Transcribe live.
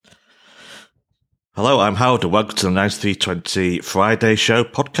Hello, I'm Howard and welcome to the 9320 Friday Show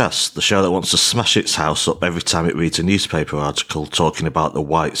podcast, the show that wants to smash its house up every time it reads a newspaper article talking about the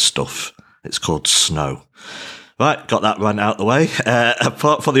white stuff. It's called snow. Right, got that run out the way.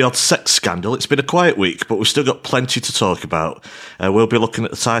 Apart from the odd sex scandal, it's been a quiet week, but we've still got plenty to talk about. We'll be looking at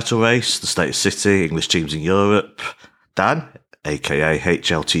the title race, the state of City, English teams in Europe. Dan, aka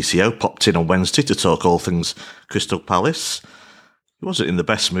HLTCO, popped in on Wednesday to talk all things Crystal Palace. He wasn't in the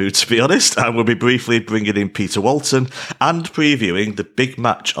best mood, to be honest, and we'll be briefly bringing in Peter Walton and previewing the big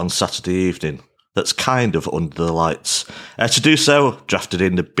match on Saturday evening that's kind of under the lights. To do so, drafted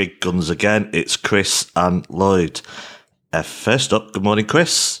in the big guns again, it's Chris and Lloyd. First up, good morning,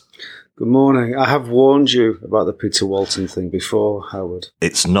 Chris. Good morning. I have warned you about the Peter Walton thing before, Howard.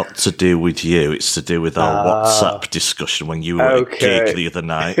 It's not to do with you. It's to do with our WhatsApp discussion when you were at a gig the other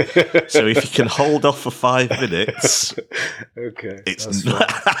night. So if you can hold off for 5 minutes. Okay. It's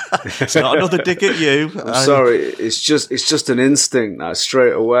not another dig at you. I'm sorry. It's just an instinct now,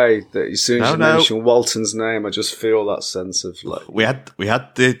 straight away, that as soon as you mention Walton's name, I just feel that sense of like... We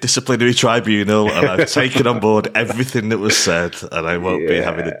had the disciplinary tribunal, and I've taken on board everything that was said, and I won't be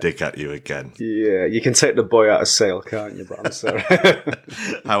having a dig at you again. Yeah, you can take the boy out of sale, can't you? But I'm sorry.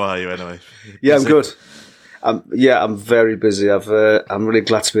 How are you anyway? Yeah, I'm good. I'm very busy. I'm really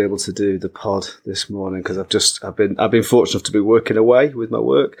glad to be able to do the pod this morning because I've been fortunate enough to be working away with my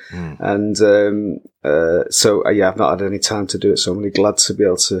work, and so I've not had any time to do it. So I'm really glad to be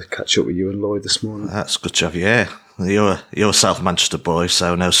able to catch up with you and Lloyd this morning. That's good to have you here. You're a South Manchester boy,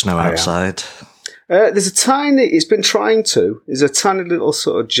 so no snow outside. There's a tiny little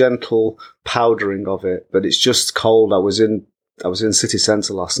sort of gentle powdering of it, but it's just cold. I was in city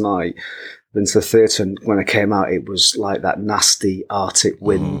centre last night, been to the theatre, and when I came out, it was like that nasty Arctic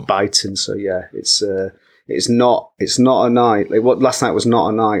wind biting. So yeah, it's not a night. Last night was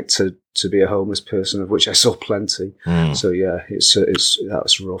not a night to be a homeless person, of which I saw plenty. So yeah, that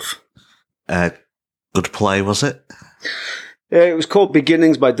was rough. Good play, was it? Yeah, it was called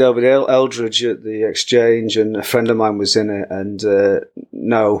Beginnings by David Eldridge at the Exchange, and a friend of mine was in it, and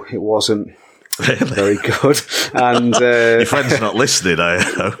no, it wasn't very good. And your friend's not listening, I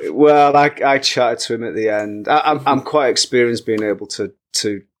hope. Well, I chatted to him at the end. I'm quite experienced being able to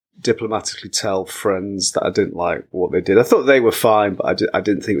diplomatically tell friends that I didn't like what they did. I thought they were fine, but I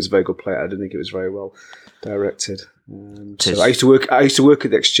didn't think it was a very good play. I didn't think it was very well directed. So I used to work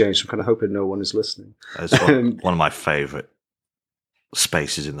at the Exchange. So I'm kind of hoping no one is listening. It's one of my favourite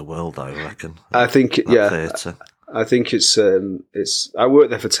spaces in the world, I reckon. I think, theatre. I think it's. I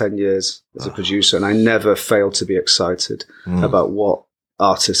worked there for 10 years as a producer, and I never failed to be excited about what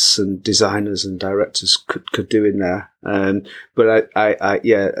artists and designers and directors could do in there. But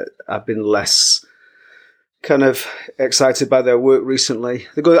I've been less kind of excited by their work recently.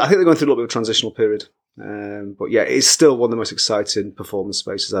 I think they're going through a little bit of a transitional period. But yeah, it's still one of the most exciting performance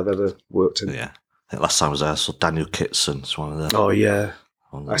spaces I've ever worked in. Yeah. I think last time I was there, I saw Daniel Kitson. It's one of the... Oh, yeah.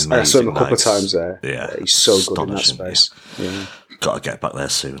 I saw him a couple of times there. Yeah. He's so good in that space. Yeah. Got to get back there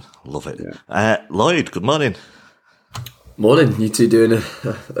soon. Love it. Yeah. Lloyd, good morning. Morning. You two doing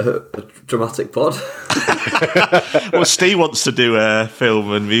a dramatic pod? Well, Steve wants to do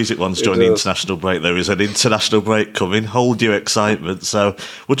film and music ones during the international break. There is an international break coming. Hold your excitement. So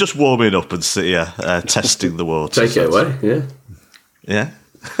we're just warming up and testing the waters. Take it away, yeah. Yeah?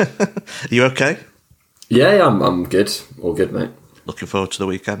 You okay? Yeah, I'm good. All good, mate. Looking forward to the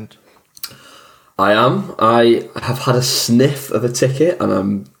weekend? I am. I have had a sniff of a ticket and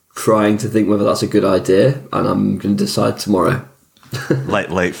I'm trying to think whether that's a good idea, and I'm going to decide tomorrow.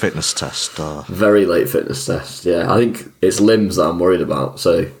 late fitness test? Or? Very late fitness test, yeah. I think it's limbs that I'm worried about.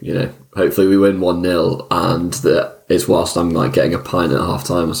 So, hopefully we win 1-0 and that it's whilst I'm like getting a pint at half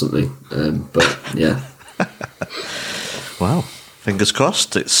time or something. But yeah. Wow. Fingers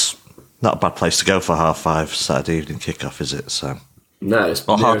crossed. It's not a bad place to go for 5:30 Saturday evening kickoff, is it? So no, it's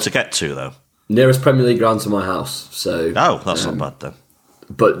not hard to get to though. Nearest Premier League ground to my house. So that's not bad then.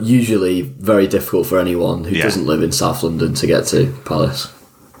 But usually very difficult for anyone who doesn't live in South London to get to Palace.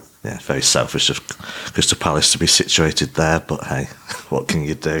 Yeah, very selfish of Crystal Palace to be situated there, but hey, what can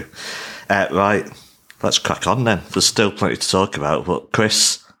you do? Right, let's crack on then. There's still plenty to talk about, but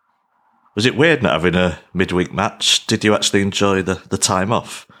Chris, was it weird not having a midweek match? Did you actually enjoy the time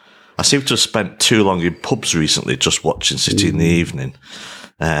off? I seem to have spent too long in pubs recently just watching City in the evening.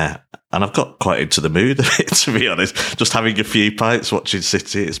 And I've got quite into the mood of it, to be honest. Just having a few pints watching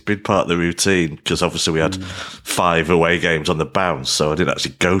City, it's been part of the routine because obviously we had 5 away games on the bounce, so I didn't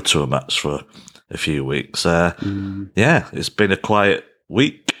actually go to a match for a few weeks. Yeah, it's been a quiet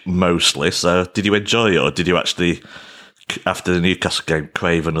week mostly. So did you enjoy it, or did you actually, after the Newcastle game,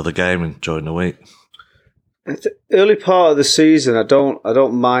 crave another game during the week? At the early part of the season, I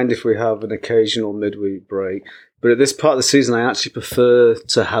don't mind if we have an occasional midweek break. But at this part of the season, I actually prefer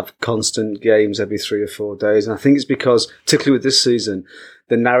to have constant games every 3 or 4 days. And I think it's because, particularly with this season,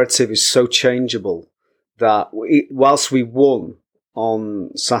 the narrative is so changeable that whilst we won on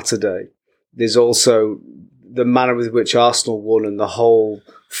Saturday, there's also the manner with which Arsenal won and the whole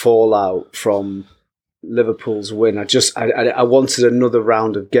fallout from Liverpool's win. I wanted another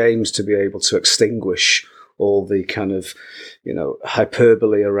round of games to be able to extinguish all the kind of,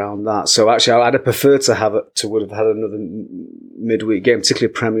 hyperbole around that. So actually, I'd have preferred to would have had another midweek game,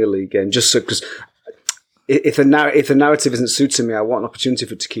 particularly a Premier League game, just so, because if the narrative isn't suiting me, I want an opportunity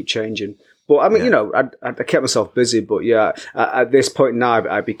for it to keep changing. But I mean, I kept myself busy. But yeah, at this point now,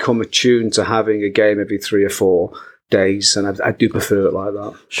 I've become attuned to having a game every 3 or 4 days, and I do prefer it like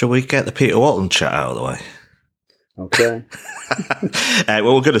that. Shall we get the Peter Walton chat out of the way? Okay.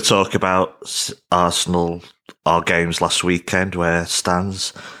 Well, we're going to talk about Arsenal, our games last weekend, where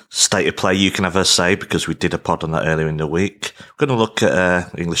stands, state of play, you can have a say, because we did a pod on that earlier in the week. We're going to look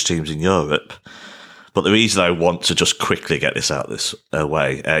at English teams in Europe. But the reason I want to just quickly get this out this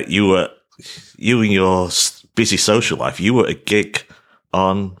way, you in your busy social life, you were at a gig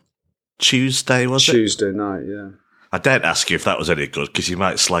on Tuesday, was it? Tuesday night, yeah. I daren't ask you if that was any good, because you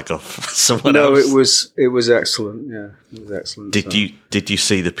might slag off someone else. No, it was excellent. Yeah, it was excellent. Did you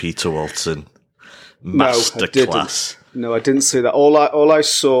see the Peter Walton masterclass? No, I didn't see that. All I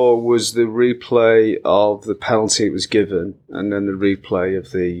saw was the replay of the penalty it was given, and then the replay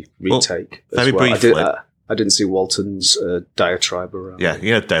of the retake. Well, very briefly, I didn't see Walton's diatribe around.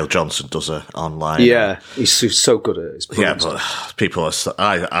 Yeah, Dale Johnson does it online. Yeah, he's so good at it. Yeah, but people are.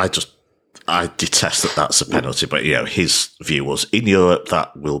 I detest that that's a penalty, but his view was in Europe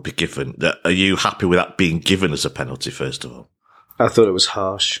that will be given. Are you happy with that being given as a penalty? First of all, I thought it was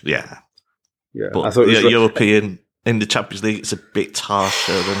harsh. Yeah, but I thought it was European in the Champions League. It's a bit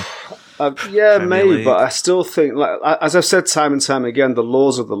harsher than. Maybe, but I still think, like as I've said time and time again, the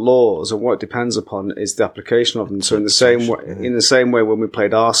laws are the laws, and what it depends upon is the application of them. So in the same way, when we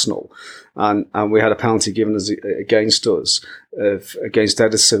played Arsenal, and we had a penalty given against us against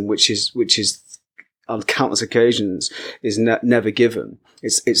Ederson, which is on countless occasions is never given.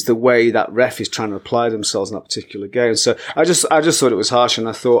 It's the way that ref is trying to apply themselves in that particular game. So I just thought it was harsh, and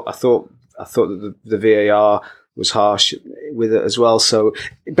I thought that the VAR was harsh with it as well. So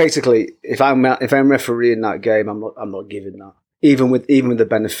basically, if I'm refereeing that game, I'm not giving that. Even with the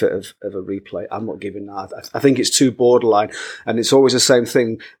benefit of a replay, I'm not giving that. I think it's too borderline, and it's always the same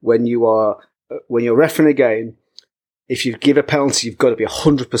thing when you're refereeing a game. If you give a penalty, you've got to be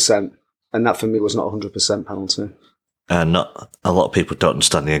 100%, and that for me was not a 100% penalty. Not a lot of people don't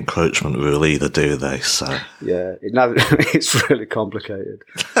understand the encroachment rule either, do they? So yeah, it's really complicated.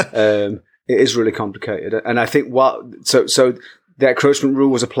 It is really complicated, and I think so the encroachment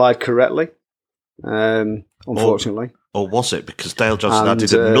rule was applied correctly, unfortunately. Or was it? Because Dale Johnson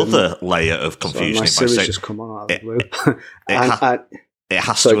added another layer of confusion. So my Siri's just come on out of the blue. It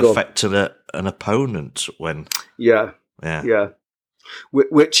has to affect an opponent when. Yeah.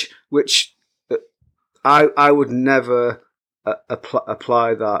 Which I would never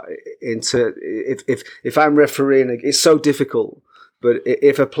apply that into if I'm refereeing. It's so difficult. But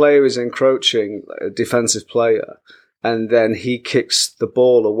if a player is encroaching, a defensive player, and then he kicks the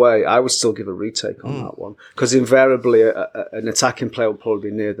ball away, I would still give a retake on that one, because invariably an attacking player will probably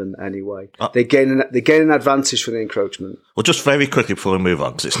be near them anyway. They gain an advantage for the encroachment. Well, just very quickly before we move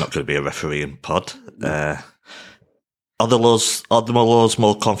on, because it's not going to be a refereeing pod. Are the laws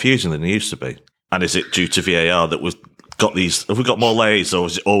more confusing than they used to be? And is it due to VAR that we've got these? Have we got more layers, or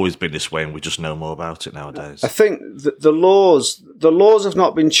has it always been this way and we just know more about it nowadays? I think the laws have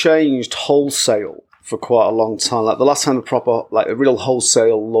not been changed wholesale for quite a long time. Like the last time a real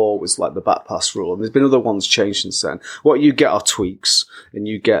wholesale law was like the back pass rule, and there's been other ones changed since then. What you get are tweaks, and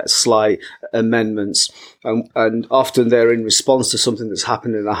you get slight amendments, and often they're in response to something that's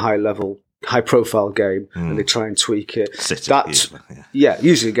happened in a high profile game, and they try and tweak it. City,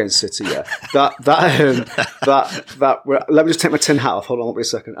 usually against City. Yeah, let me just take my tin hat off. Hold on, wait a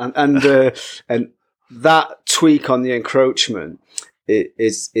second. And that tweak on the encroachment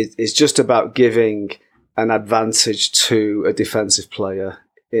is just about giving an advantage to a defensive player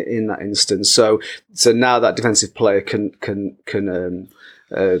in that instance. So now that defensive player can kick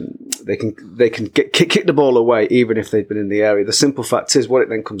the ball away even if they've been in the area. The simple fact is, what it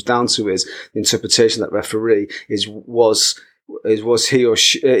then comes down to is the interpretation that referee was he or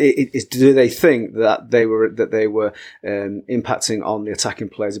she? Do they think that they were impacting on the attacking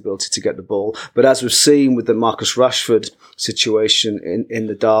player's ability to get the ball? But as we've seen with the Marcus Rashford situation in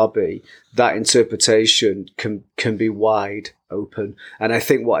the derby, that interpretation can be wide open. And I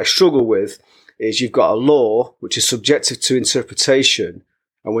think what I struggle with is you've got a law which is subjective to interpretation.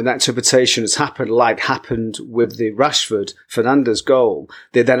 And when that interpretation has happened, like happened with the Rashford Fernandes goal,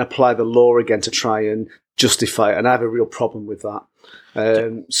 they then apply the law again to try and justify it. And I have a real problem with that.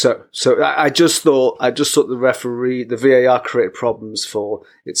 So I just thought the VAR created problems for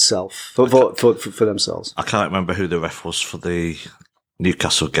itself, for themselves. I can't remember who the ref was for the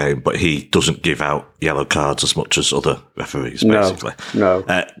Newcastle game, but he doesn't give out yellow cards as much as other referees, basically. No.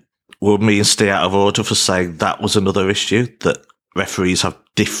 Will me and stay out of order for saying that was another issue, that referees have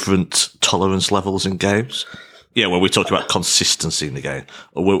different tolerance levels in games? Yeah, when we talk about consistency in the game,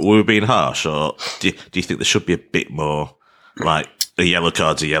 were we being harsh, or do you think there should be a bit more, like a yellow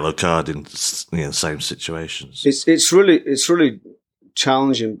card's a yellow card in same situations? It's really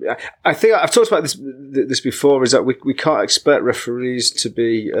challenging. I think I've talked about this before. Is that we can't expect referees to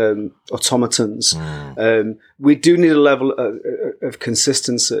be automatons. We do need a level of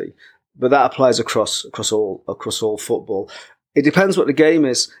consistency, but that applies across all football. It depends what the game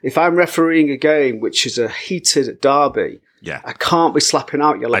is. If I'm refereeing a game which is a heated derby, I can't be slapping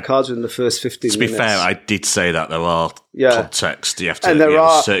out yellow cards within the first 15 minutes. To be fair, I did say that there are context. You have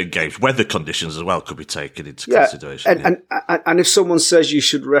to, certain games, weather conditions as well could be taken into consideration. And if someone says you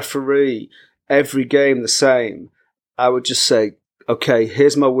should referee every game the same, I would just say, okay,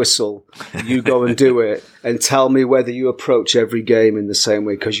 here's my whistle. You go and do it, and tell me whether you approach every game in the same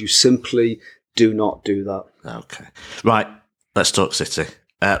way, because you simply do not do that. Okay. Right. Let's talk City.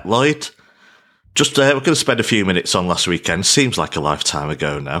 Lloyd, we're going to spend a few minutes on last weekend. Seems like a lifetime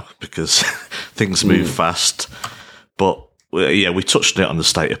ago now because things move fast. But we touched on it on the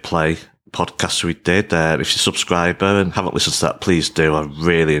State of Play podcast we did. If you're a subscriber and haven't listened to that, please do. I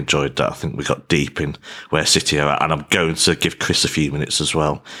really enjoyed that. I think we got deep in where City are at. And I'm going to give Chris a few minutes as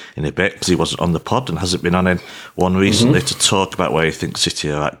well in a bit because he wasn't on the pod and hasn't been on in one recently to talk about where he thinks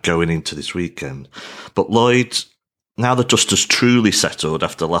City are at going into this weekend. But Lloyd, now the dust has truly settled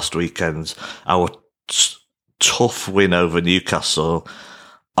after last weekend's our tough win over Newcastle,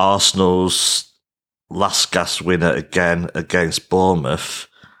 Arsenal's last gasp winner again against Bournemouth.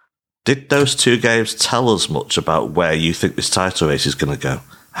 Did those two games tell us much about where you think this title race is going to go,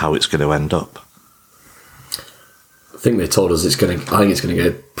 how it's going to end up? I think they told us I think it's going to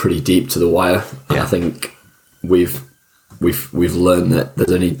go pretty deep to the wire. And I think we've learned that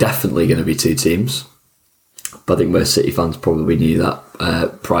there's only definitely going to be two teams. But I think most City fans probably knew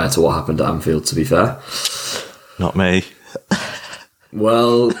that prior to what happened at Anfield, to be fair. Not me.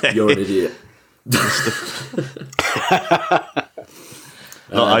 Well, you're an idiot.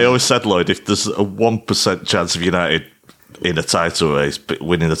 I always said, Lloyd, if there's a 1% chance of United in a title race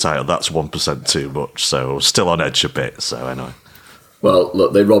winning the title, that's 1% too much. So still on edge a bit. So anyway. Well,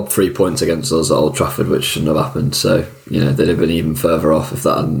 look, they robbed 3 points against us at Old Trafford, which shouldn't have happened. So, they'd have been even further off if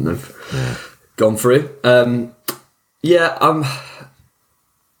that hadn't have gone through. I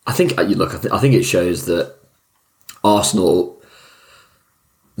think it shows that Arsenal,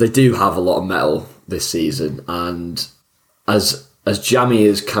 they do have a lot of mettle this season, and as jammy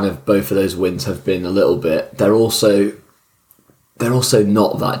as kind of both of those wins have been a little bit, they're also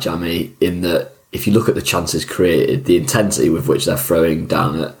not that jammy in that if you look at the chances created, the intensity with which they're throwing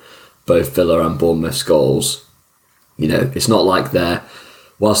down at both Villa and Bournemouth's goals, it's not like they're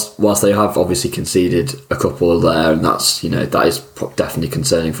whilst they have obviously conceded a couple there, and that's that is definitely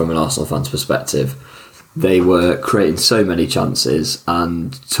concerning from an Arsenal fan's perspective. They were creating so many chances,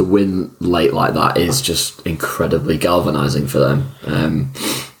 and to win late like that is just incredibly galvanising for them.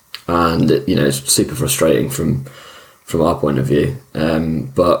 And it's super frustrating from our point of view.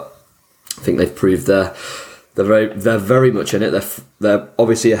 But I think they've proved they're very much in it. They're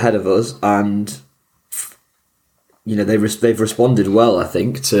obviously ahead of us, and they've responded well, I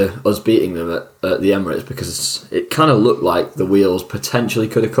think, to us beating them at the Emirates, because it kind of looked like the wheels potentially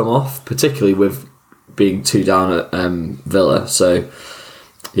could have come off, particularly with being 2 down at Villa. So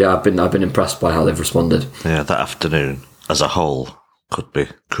I've been impressed by how they've responded. Yeah, that afternoon as a whole could be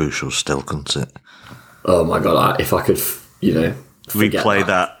crucial still, couldn't it? Oh my god! If I could, replay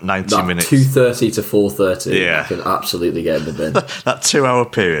that 90 minutes, 2:30 to 4:30. Yeah, I could absolutely get in the bin. That 2 hour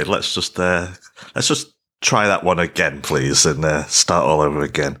period. Let's just try that one again, please, and start all over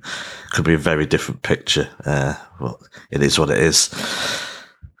again. Could be a very different picture. Well, it is what it is.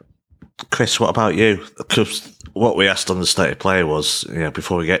 Chris, what about you? Because what we asked on the State of Play was,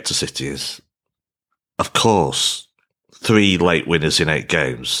 before we get to City is, of course, 3 late winners in 8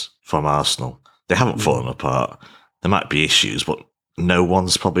 games from Arsenal. They haven't fallen apart. There might be issues, but no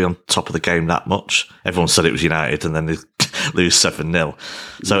one's probably on top of the game that much. Everyone said it was United, and then they lose 7-0.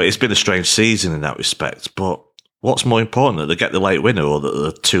 So it's been a strange season in that respect. But what's more important, that they get the late winner or that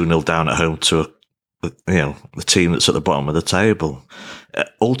they're 2-0 down at home to the team that's at the bottom of the table?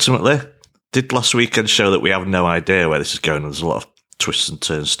 Ultimately, did last weekend show that we have no idea where this is going, and there's a lot of twists and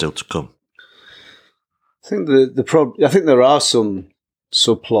turns still to come? I think I think there are some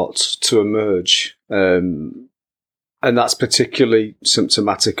subplots to emerge, and that's particularly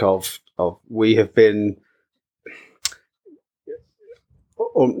symptomatic of we have been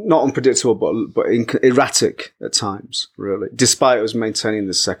not unpredictable, but erratic at times, really, despite us maintaining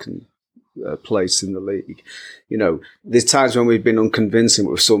the second place in the league. There's times when we've been unconvincing,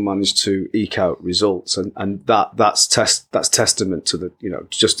 but we've still managed to eke out results, and that's testament to the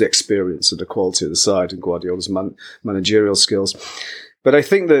just the experience and the quality of the side and Guardiola's managerial skills. But I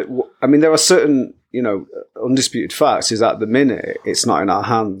think that there are certain undisputed facts. Is that at the minute it's not in our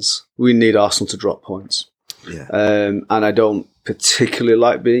hands. We need Arsenal to drop points. Yeah. And I don't particularly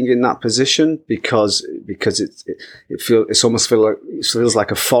like being in that position because it almost feels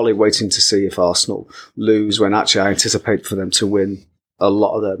like a folly waiting to see if Arsenal lose, when actually I anticipate for them to win a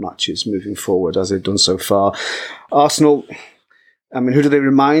lot of their matches moving forward, as they've done so far. Arsenal, who do they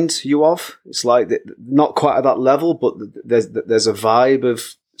remind you of? It's like not quite at that level, but there's a vibe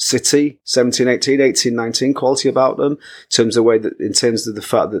of City 17-18, 18-19 quality about them in terms of the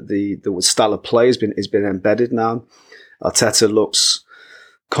fact that the style of play has been embedded now. Arteta looks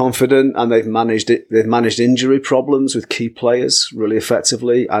confident, and they've managed injury problems with key players really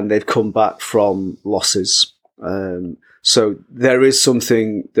effectively, and they've come back from losses. So there is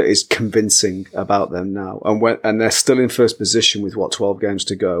something that is convincing about them now, and they're still in first position with 12 games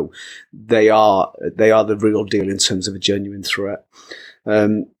to go. They are the real deal in terms of a genuine threat.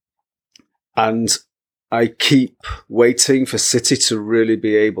 And I keep waiting for City to really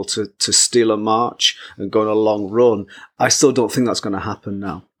be able to steal a march and go on a long run. I still don't think that's going to happen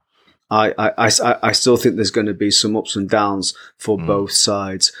now. I still think there's going to be some ups and downs for both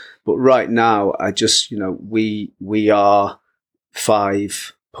sides. But right now, I just, we are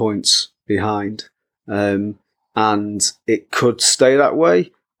 5 points behind. And it could stay that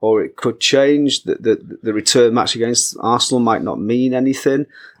way, or it could change. The return match against Arsenal might not mean anything.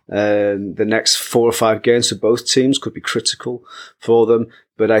 The next 4 or 5 games for both teams could be critical for them.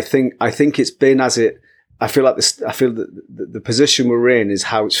 But I think it's been as it. I feel that the position we're in is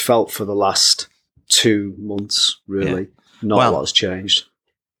how it's felt for the last 2 months. Really, not a lot's changed.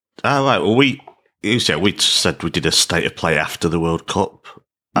 All right. Well, we said we did a state of play after the World Cup,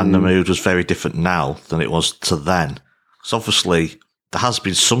 and the mood was very different now than it was to then. So obviously there has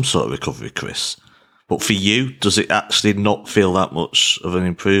been some sort of recovery, Chris. But for you, does it actually not feel that much of an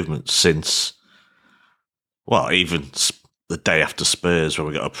improvement since, even the day after Spurs, when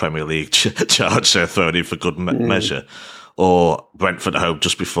we got a Premier League charge thrown in for good measure, or Brentford at home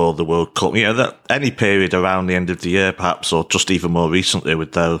just before the World Cup? That any period around the end of the year, perhaps, or just even more recently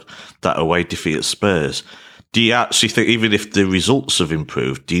with that away defeat at Spurs. Do you actually think, even if the results have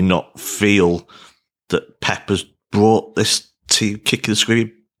improved, do you not feel that Pep has brought this team kicking and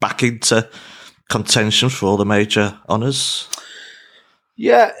screaming back into contention for all the major honours?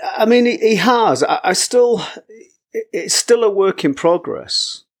 Yeah, he has. It's still a work in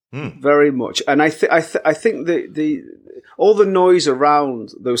progress, very much. And I think the all the noise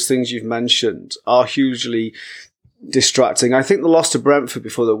around those things you've mentioned are hugely distracting. I think the loss to Brentford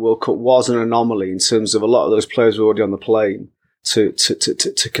before the World Cup was an anomaly in terms of a lot of those players were already on the plane to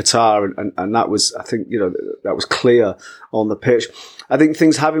Qatar, and that was, I think, that was clear on the pitch. I think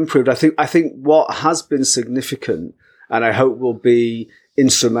things have improved. I think what has been significant, and I hope will be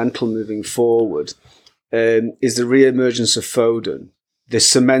instrumental moving forward, is the re-emergence of Foden, the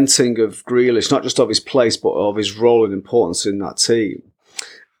cementing of Grealish, not just of his place, but of his role and importance in that team.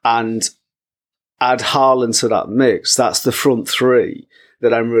 And add Haaland to that mix. That's the front three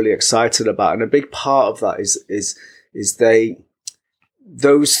that I'm really excited about. And a big part of that is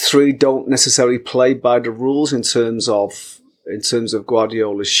those three don't necessarily play by the rules in terms of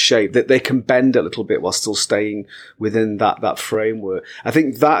Guardiola's shape, that they can bend a little bit while still staying within that framework. I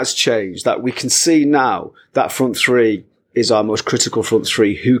think that has changed, that we can see now that front three is our most critical front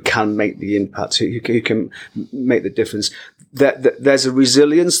three, who can make the impact, who can make the difference. There's a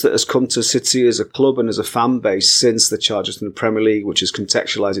resilience that has come to City as a club and as a fan base since the charges in the Premier League, which has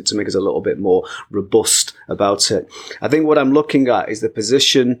contextualised it to make us a little bit more robust about it. I think what I'm looking at is the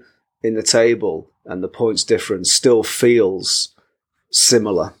position in the table, and the points difference still feels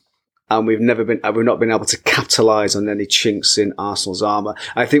similar. and we've not been able to capitalise on any chinks in Arsenal's armour.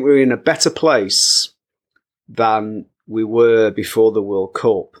 I think we're in a better place than we were before the World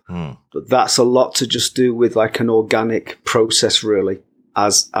Cup. But that's a lot to just do with like an organic process, really,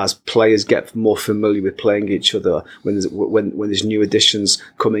 as players get more familiar with playing each other when there's new additions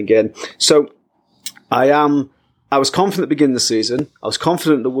coming in. So I was confident at the beginning of the season. I was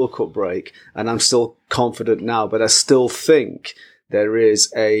confident at the World Cup break, and I'm still confident now. But I still think there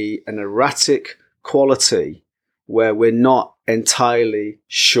is an erratic quality where we're not entirely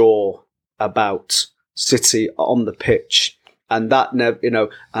sure about City on the pitch. And that never,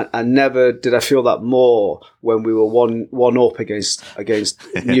 and never did I feel that more when we were one up against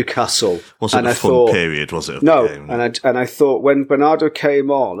Newcastle. Wasn't a fun period, was it? No, and I thought when Bernardo came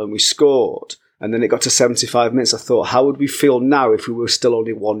on and we scored, and then it got to 75 minutes, I thought, how would we feel now if we were still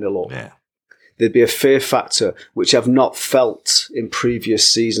only 1-0 up? Yeah. There'd be a fear factor, which I've not felt in previous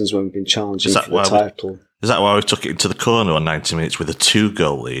seasons when we've been challenging for the title. Is that why we took it into the corner on 90 minutes with a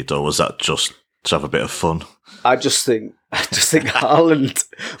 2-goal lead, or was that just to have a bit of fun? I just think Haaland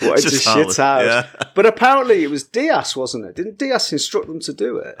wanted to shit out. Yeah. But apparently it was Diaz, wasn't it? Didn't Diaz instruct them to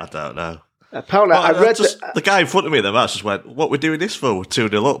do it? I don't know. Apparently, I read the guy in front of me in the match just went, "What we're doing this for? We're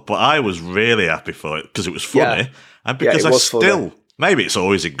 2-0 up." But I was really happy for it because it was funny, and because I still funny. Maybe it's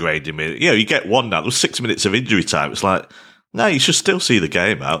always ingrained in me. You get one now. There was 6 minutes of injury time. It's like, no, you should still see the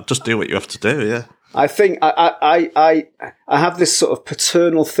game out. Just do what you have to do. Yeah. I think I have this sort of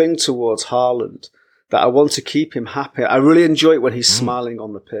paternal thing towards Haaland that I want to keep him happy. I really enjoy it when he's smiling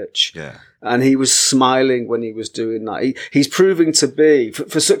on the pitch. Yeah. And he was smiling when he was doing that. He's proving to be,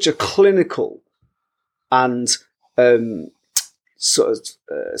 for such a clinical and sort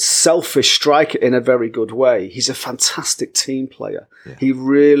of selfish striker in a very good way, he's a fantastic team player. Yeah. He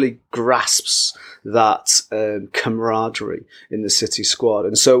really grasps that camaraderie in the City squad.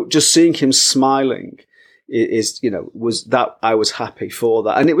 And so just seeing him smiling was that I was happy for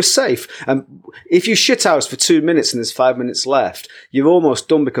that. And it was safe. And if you shit house for 2 minutes and there's 5 minutes left, you're almost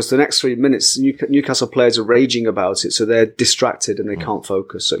done because the next 3 minutes, Newcastle players are raging about it. So they're distracted and they can't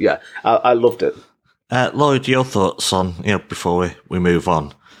focus. So yeah, I loved it. Lloyd, your thoughts on, before we move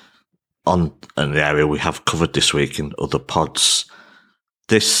on the area we have covered this week in other pods,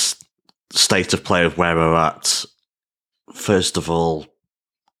 this state of play of where we're at, first of all,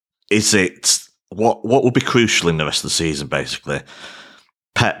 is it, what will be crucial in the rest of the season, basically?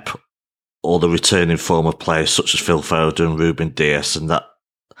 Pep or the returning form of players such as Phil Foden, Ruben Dias, and that,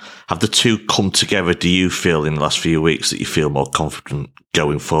 have the two come together, do you feel, in the last few weeks that you feel more confident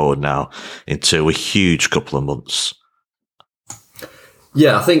going forward now into a huge couple of months?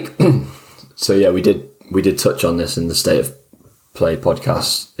 Yeah, I think so. Yeah, we did touch on this in the State of Play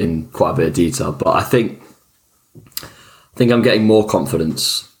podcast in quite a bit of detail, but I think I'm getting more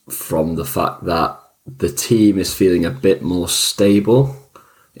confidence from the fact that the team is feeling a bit more stable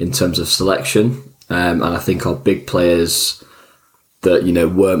in terms of selection, and I think our big players that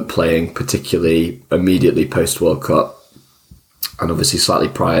weren't playing particularly immediately post World Cup, and obviously slightly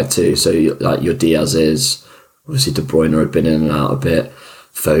prior to, so like your Diaz's, obviously De Bruyne had been in and out a bit,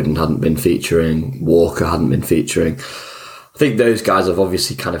 Foden hadn't been featuring, Walker hadn't been featuring. I think those guys have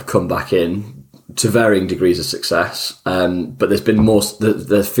obviously kind of come back in to varying degrees of success, but there's been more.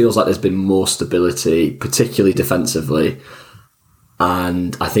 There feels like there's been more stability, particularly defensively,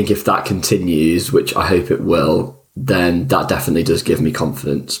 and I think if that continues, which I hope it will, then that definitely does give me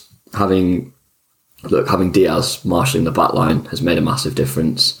confidence. Having Diaz marshalling the back line has made a massive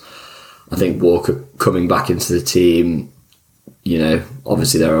difference. I think Walker coming back into the team,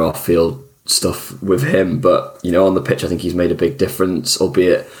 obviously there are off-field stuff with him, but on the pitch I think he's made a big difference,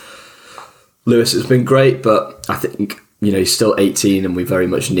 albeit Lewis has been great, but I think he's still 18 and we very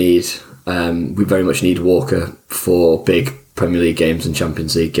much need Walker for big Premier League games and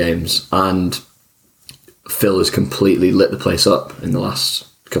Champions League games, and Phil has completely lit the place up in the last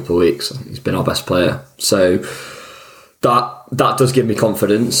couple of weeks. He's been our best player. So that does give me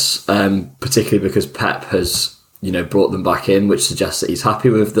confidence, particularly because Pep has, brought them back in, which suggests that he's happy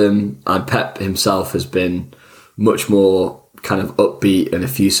with them. And Pep himself has been much more kind of upbeat and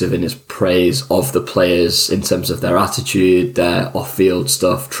effusive in his praise of the players in terms of their attitude, their off-field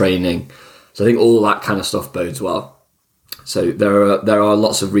stuff, training. So I think all that kind of stuff bodes well. So there are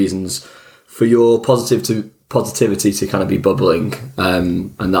lots of reasons for your positivity to kind of be bubbling,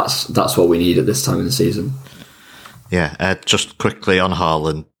 and that's what we need at this time in the season. Yeah, just quickly on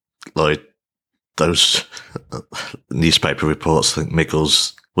Haaland, Lloyd, those newspaper reports, I think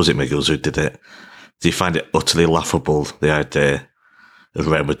Miggles who did it? Do you find it utterly laughable, the idea of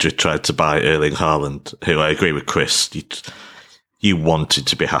Real Madrid tried to buy Erling Haaland, who I agree with Chris, you wanted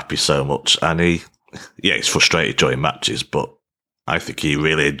to be happy so much. And he's frustrated during matches, but I think he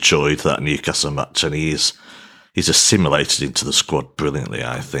really enjoyed that Newcastle match, and he's assimilated into the squad brilliantly,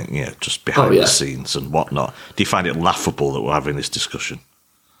 I think, just behind the scenes and whatnot. Do you find it laughable that we're having this discussion?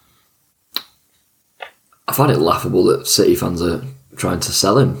 I find it laughable that City fans are trying to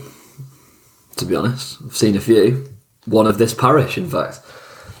sell him, to be honest. I've seen a few. One of this parish, in fact.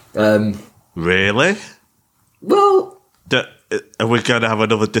 Really? Well... Are we going to have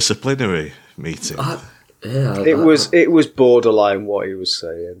another disciplinary meeting? It was borderline what he was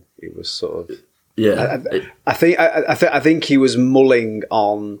saying. He was sort of... Yeah. I think he was mulling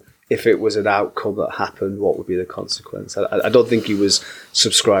on if it was an outcome that happened, what would be the consequence. I don't think he was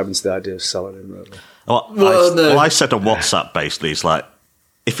subscribing to the idea of selling him, really. I said on WhatsApp, basically, it's like,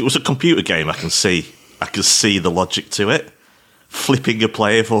 if it was a computer game, I can see the logic to it. Flipping a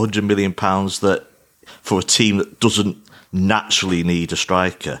player for £100 million that for a team that doesn't naturally need a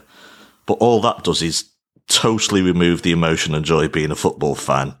striker. But all that does is totally remove the emotion and joy of being a football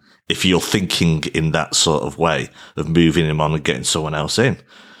fan if you're thinking in that sort of way of moving him on and getting someone else in.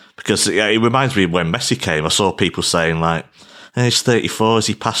 Because it reminds me of when Messi came, I saw people saying like, he's 34, has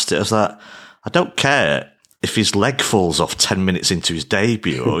he passed it? I was like, I don't care if his leg falls off 10 minutes into his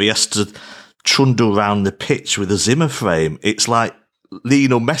debut or he has to trundle around the pitch with a Zimmer frame. It's like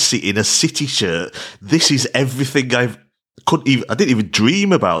Lionel Messi in a City shirt. This is everything I didn't even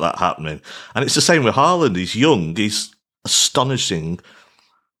dream about that happening. And it's the same with Haaland. He's young. He's astonishing.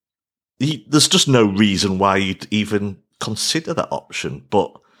 There's just no reason why you'd even consider that option.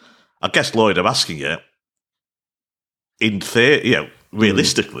 But I guess, Lloyd, I'm asking you, in theory,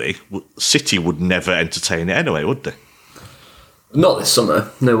 realistically, City would never entertain it anyway, would they? Not this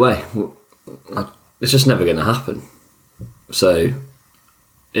summer. No way. It's just never going to happen. So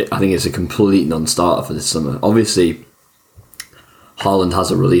I think it's a complete non-starter for this summer. Obviously, Haaland has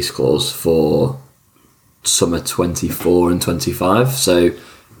a release clause for summer 24 and 25, so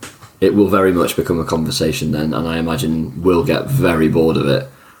it will very much become a conversation then, and I imagine we'll get very bored of it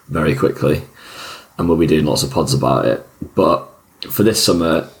very quickly, and we'll be doing lots of pods about it. But for this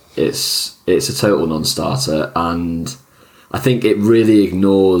summer, it's a total non-starter, and I think it really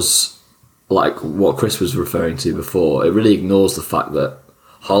ignores, like what Chris was referring to before, it really ignores the fact that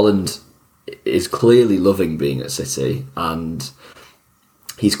Haaland is clearly loving being at City, and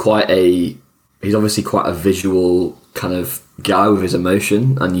he's obviously quite a visual kind of guy with his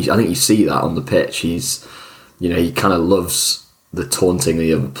emotion, and I think you see that on the pitch. He kind of loves the taunting of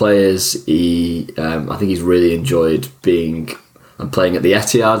the other players. I think he's really enjoyed being and playing at the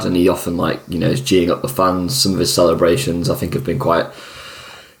Etihad, and he often is geeing up the fans. Some of his celebrations I think have been quite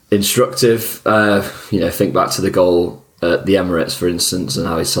instructive. Think back to the goal at the Emirates, for instance, and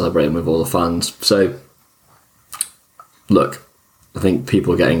how he's celebrating with all the fans. So, look, I think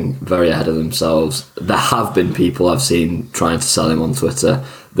people are getting very ahead of themselves. There have been people I've seen trying to sell him on Twitter.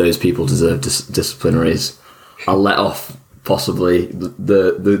 Those people deserve disciplinaries. I'll let off possibly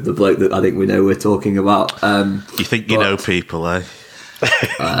the bloke that I think we know we're talking about. You think you know people, eh?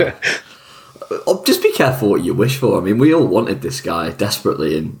 Just be careful what you wish for. I mean, we all wanted this guy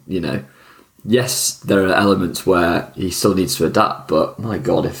desperately, and yes, there are elements where he still needs to adapt. But my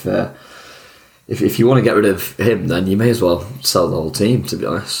God, if you want to get rid of him, then you may as well sell the whole team, to be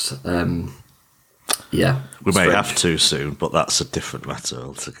honest. We may have to soon, but that's a different matter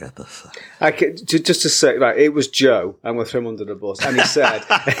altogether. So. Just to say, right, it was Joe. I'm going to throw him under the bus, and he said,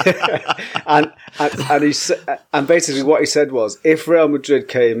 and basically what he said was, if Real Madrid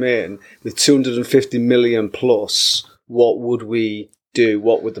came in with 250 million plus, what would we do?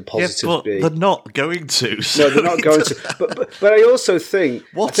 What would the positives be? They're not going to. So. No, they're not going to. But I also think...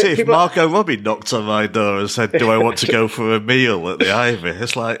 What if Margot Robbie knocked on my door and said, do I want to go for a meal at the Ivy?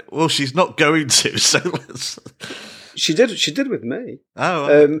 It's like, well, she's not going to, so let's... She did with me.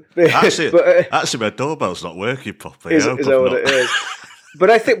 Oh, actually, my doorbell's not working properly. Is that what it is? But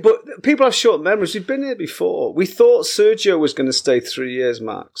I think people have short memories. We've been here before. We thought Sergio was going to stay 3 years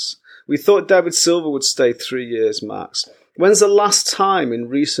max. We thought David Silva would stay 3 years max. When's the last time in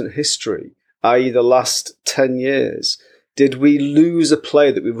recent history, i.e. the last 10 years, did we lose a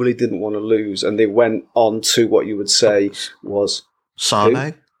player that we really didn't want to lose and they went on to what you would say was...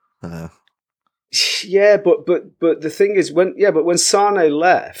 Sane? Yeah, but the thing is, when Sane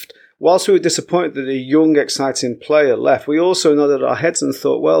left, whilst we were disappointed that a young, exciting player left, we also nodded our heads and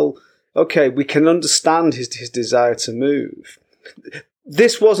thought, well, okay, we can understand his desire to move.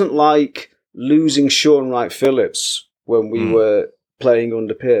 This wasn't like losing Sean Wright-Phillips when we were playing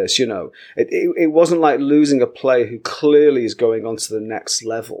under Pearce, It wasn't like losing a player who clearly is going on to the next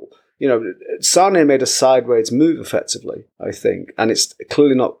level. Sane made a sideways move effectively, I think, and it's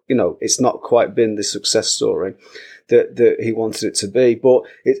clearly not, it's not quite been the success story that he wanted it to be. But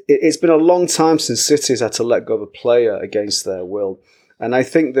it's been a long time since City's had to let go of a player against their will. And I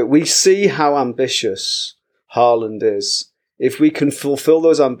think that we see how ambitious Haaland is. If we can fulfill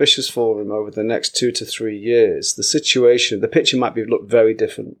those ambitions for him over the next 2 to 3 years, the picture might be look very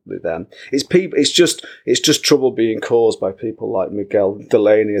differently then. It's just trouble being caused by people like Miguel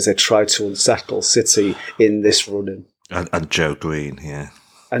Delaney as they try to unsettle City in this running. And Joe Green, yeah.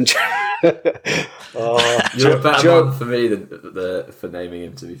 And you're a better man for me than for naming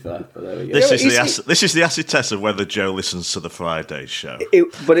him, to be fair. But there we go. This is the acid test of whether Joe listens to the Friday show.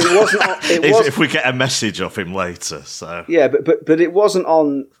 But it wasn't. If we get a message off him later, so yeah, but it wasn't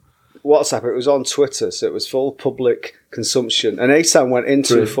on WhatsApp. It was on Twitter, so it was full public consumption. And Asan went in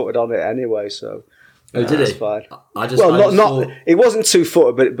 2-footed on it anyway, so. Oh, did he? Fine. It wasn't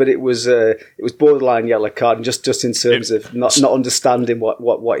 2-footed, but it was borderline yellow card, and just in terms of not understanding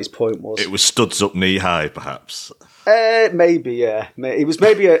what his point was. It was studs up knee high, perhaps. Maybe, yeah. It was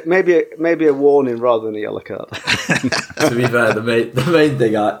maybe a warning rather than a yellow card. To be fair, the main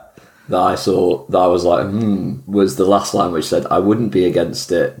thing that I saw that I was like, was the last line which said, "I wouldn't be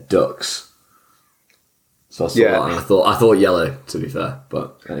against it, Ducks." So I saw that, and I thought yellow, to be fair,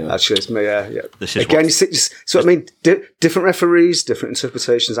 but anyway. Actually, it's me, yeah. Again, I mean, different referees, different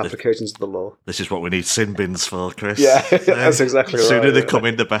interpretations, applications of the law. This is what we need sin bins for, Chris. Yeah, that's exactly right. The sooner they come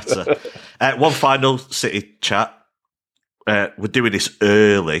in, the better. One final City chat. We're doing this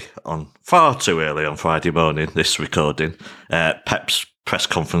far too early on Friday morning, this recording. Pep's press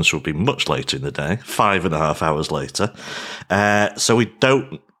conference will be much later in the day, 5.5 hours later. So we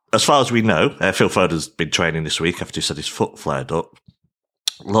don't... As far as we know, Phil Foden's been training this week after he said his foot flared up.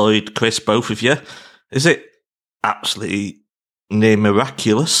 Lloyd, Chris, both of you, is it absolutely near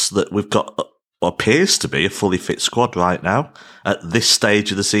miraculous that we've got what appears to be a fully fit squad right now at this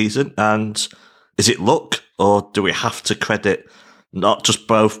stage of the season? And is it luck, or do we have to credit not just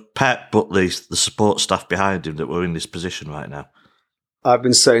both Pep but the support staff behind him that we're in this position right now? I've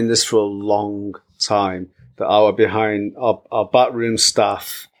been saying this for a long time, that our backroom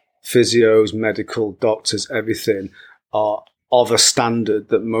staff, physios, medical, doctors, everything are of a standard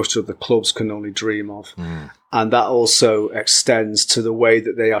that most of the clubs can only dream of. And that also extends to the way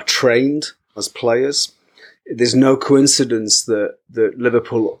that they are trained as players. There's no coincidence that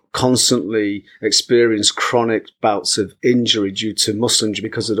Liverpool constantly experience chronic bouts of injury due to muscle injury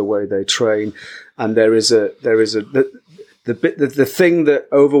because of the way they train. And the thing that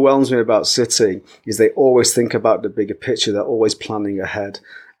overwhelms me about City is they always think about the bigger picture. They're always planning ahead.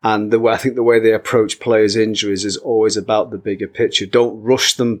 And I think the way they approach players' injuries is always about the bigger picture. Don't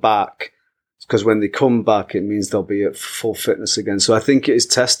rush them back, because when they come back, it means they'll be at full fitness again. So I think it is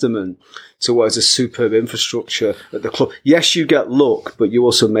testament to what is a superb infrastructure at the club. Yes, you get luck, but you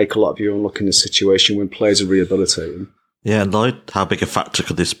also make a lot of your own luck in a situation when players are rehabilitating. Yeah, Lloyd, how big a factor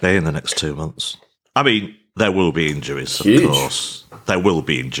could this be in the next 2 months? I mean, there will be injuries, Huge. Of course. There will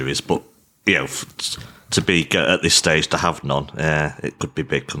be injuries, but, to be at this stage to have none, it could be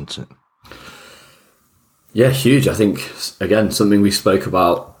big, couldn't it? Yeah, huge. I think, again, something we spoke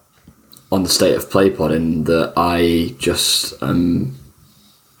about on the State of Play pod, in that I just am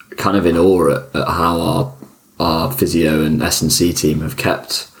kind of in awe at how our physio and S&C team have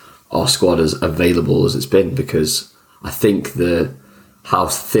kept our squad as available as it's been, because I think how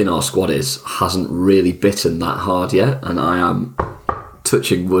thin our squad is hasn't really bitten that hard yet, and I am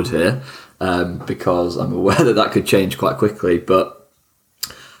touching wood here, because I'm aware that could change quite quickly. But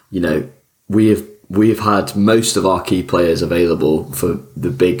we've had most of our key players available for the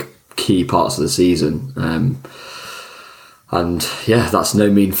big key parts of the season, and yeah, that's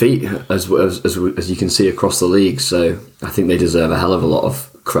no mean feat as you can see across the league. So I think they deserve a hell of a lot of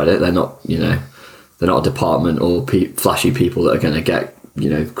credit. They're not a department or flashy people that are going to get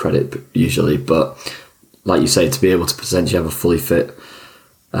credit usually, but like you say, to be able to potentially have a fully fit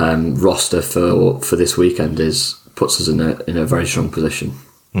roster for this weekend puts us in a very strong position.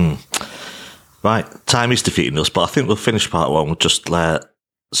 Right, time is defeating us, but I think we'll finish part one with just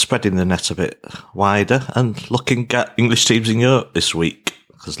spreading the net a bit wider and looking at English teams in Europe this week.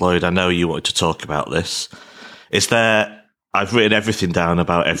 Because Lloyd, I know you wanted to talk about this. I've written everything down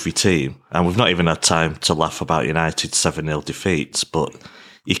about every team, and we've not even had time to laugh about United's 7-0 defeats, but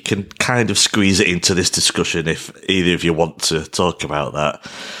you can kind of squeeze it into this discussion if either of you want to talk about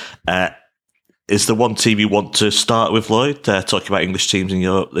that. Is there one team you want to start with, Lloyd, talking about English teams in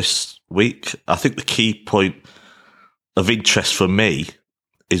Europe this week? I think the key point of interest for me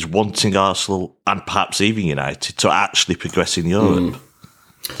is wanting Arsenal and perhaps even United to actually progress in Europe.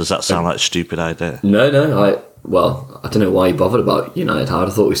 Does that sound like a stupid idea? No. I don't know why you bothered about United. Howard.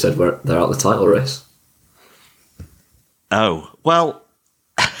 I thought we said they're out the title race. Oh, well,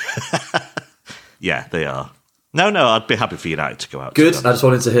 yeah, they are. No, I'd be happy for United to go out. Good. I just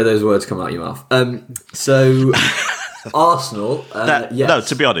wanted to hear those words come out of your mouth. So, Arsenal, yes. No,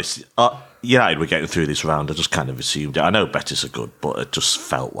 to be honest, United were getting through this round. I just kind of assumed it. I know Betis are good, but it just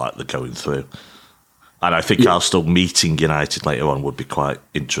felt like they're going through. And I think Arsenal meeting United later on would be quite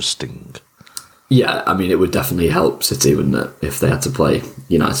interesting. Yeah, I mean, it would definitely help City, wouldn't it, if they had to play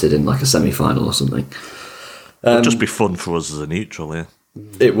United in like a semi-final or something. It would just be fun for us as a neutral, yeah.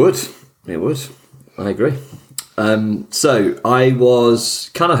 It would. I agree. So I was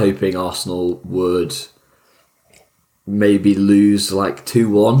kind of hoping Arsenal would maybe lose like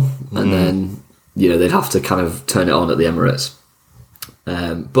 2-1 and then, they'd have to kind of turn it on at the Emirates.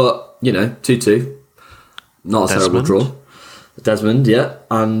 But, 2-2. Not a terrible draw. Desmond, yeah.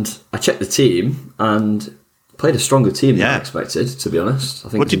 And I checked the team and played a stronger team than I expected, to be honest. I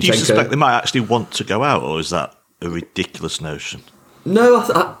think. Well, did you suspect they might actually want to go out, or is that a ridiculous notion? No,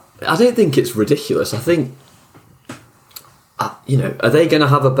 I don't think it's ridiculous. I think, are they going to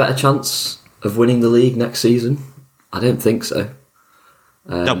have a better chance of winning the league next season? I don't think so.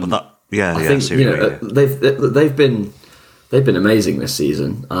 No, but that, I think they've been amazing this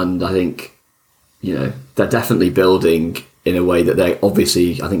season, and I think they're definitely building in a way that they're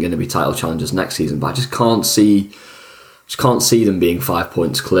obviously, I think, going to be title challengers next season. But I just can't see them being 5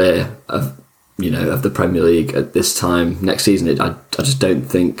 points clear of the Premier League at this time next season. I just don't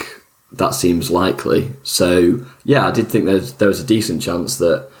think that seems likely. So yeah, I did think there was a decent chance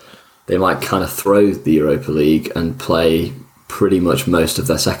that they might kind of throw the Europa League and play pretty much most of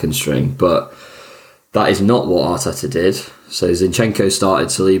their second string, but that is not what Arteta did. So Zinchenko started,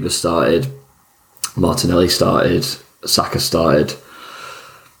 Saliba started, Martinelli started, Saka started,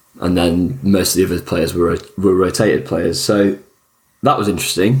 and then most of the other players were rotated players. So that was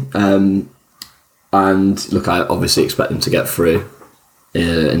interesting. And look, I obviously expect them to get through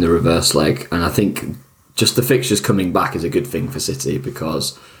in the reverse leg, and I think just the fixtures coming back is a good thing for City,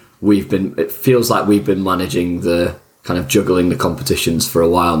 because it feels like we've been managing the kind of juggling the competitions for a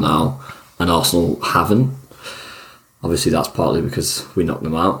while now, and Arsenal haven't. Obviously, that's partly because we knocked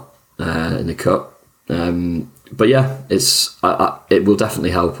them out in the cup. But yeah, it will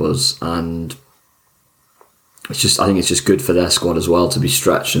definitely help us, and I think it's just good for their squad as well to be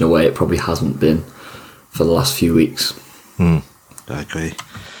stretched in a way it probably hasn't been for the last few weeks. I agree.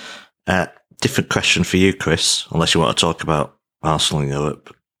 Different question for you, Chris, unless you want to talk about Arsenal in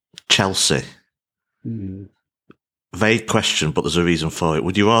Europe. Chelsea. Vague question, but there's a reason for it.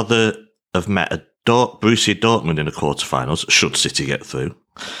 Would you rather have met Borussia Dortmund in the quarterfinals, should City get through,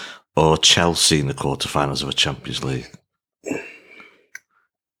 or Chelsea in the quarterfinals of a Champions League?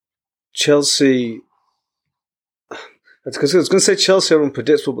 Chelsea. I was going to say Chelsea are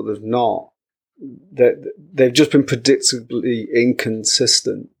unpredictable, but they've not. They've just been predictably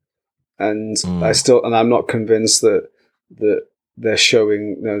inconsistent, and I'm not convinced that they're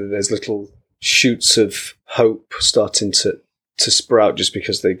showing. There's little shoots of hope starting to sprout just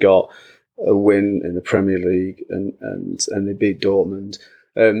because they got a win in the Premier League and they beat Dortmund.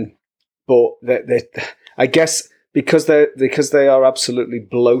 But I guess because they are absolutely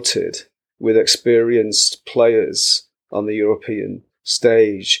bloated with experienced players on the European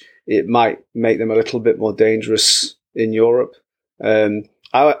stage, it might make them a little bit more dangerous in Europe.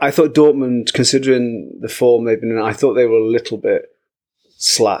 I thought Dortmund, considering the form they've been in, I thought they were a little bit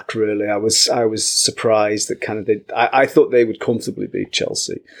slack, really. I was surprised that I thought they would comfortably beat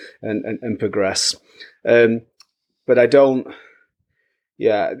Chelsea and progress. But I don't.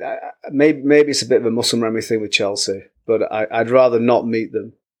 Yeah, maybe it's a bit of a muscle memory thing with Chelsea, but I'd rather not meet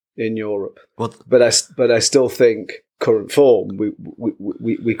them in Europe. What? But I still think current form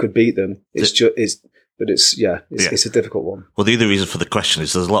we could beat them. It's a difficult one. Well, the other reason for the question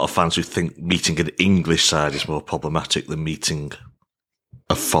is there's a lot of fans who think meeting an English side is more problematic than meeting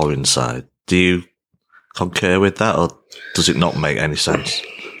a foreign side. Do you concur with that, or does it not make any sense?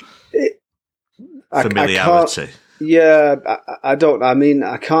 Familiarity. I don't. I mean,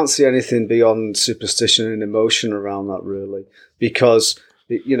 I can't see anything beyond superstition and emotion around that, really, because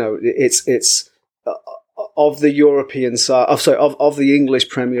it's of the European side. Of the English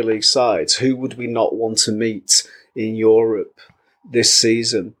Premier League sides, who would we not want to meet in Europe this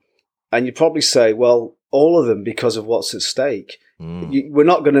season? And you'd probably say, well, all of them, because of what's at stake. We're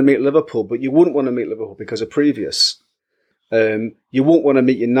not going to meet Liverpool, but you wouldn't want to meet Liverpool because of previous. You won't want to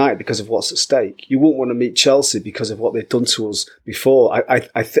meet United because of what's at stake. You won't want to meet Chelsea because of what they've done to us before.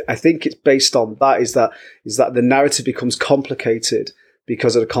 I think it's based on that. Is that the narrative becomes complicated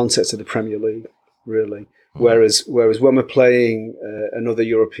because of the context of the Premier League, really. Whereas when we're playing another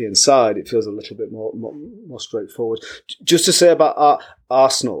European side, it feels a little bit more straightforward. Just to say about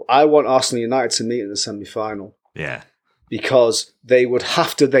Arsenal, I want Arsenal United to meet in the semi-final. Yeah. Because they would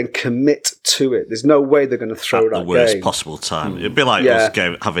have to then commit to it. There's no way they're going to throw that at the worst game. possible time. It'd be like us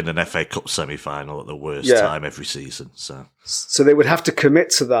having an FA Cup semi-final at the worst time every season. So they would have to commit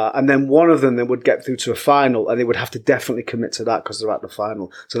to that, and then one of them then would get through to a final, and they would have to definitely commit to that because they're at the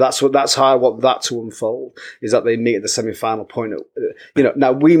final. So that's how I want that to unfold, is that they meet at the semi-final point.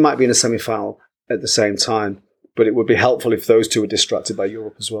 Now we might be in a semi-final at the same time, but it would be helpful if those two were distracted by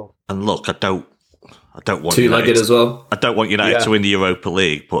Europe as well. And look, I don't want two-legged as well. I don't want United to win the Europa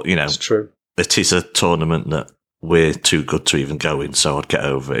League, but it's true. It is a tournament that we're too good to even go in, so I'd get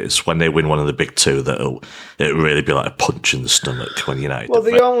over it. It's when they win one of the big two that'll really be like a punch in the stomach when United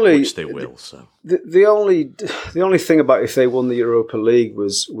which they will. So the only thing about if they won the Europa League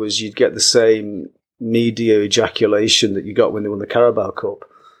was you'd get the same media ejaculation that you got when they won the Carabao Cup.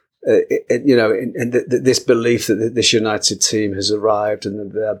 This belief that this United team has arrived and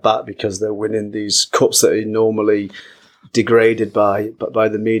that they're back because they're winning these cups that are normally degraded by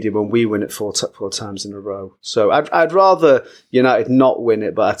the media when we win it four times in a row. So I'd rather United not win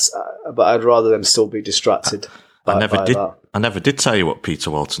it, but I'd rather them still be distracted. I never did tell you what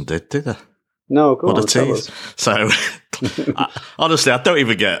Peter Walton did I? No, go on. What a tease. So honestly, I don't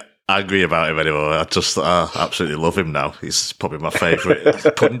even get angry about him anymore. I just absolutely love him now. He's probably my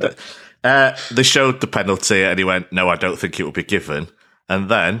favourite pundit. They showed the penalty and he went, "No, I don't think it will be given." And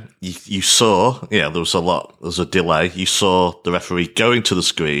then you saw, there was a delay. You saw the referee going to the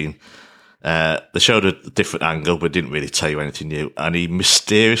screen. They showed a different angle, but didn't really tell you anything new. And he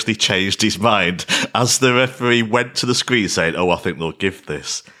mysteriously changed his mind as the referee went to the screen saying, "Oh, I think they'll give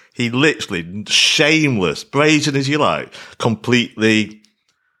this." He literally, shameless, brazen as you like, completely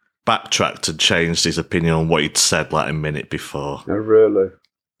backtracked and changed his opinion on what he'd said like a minute before. Oh, really?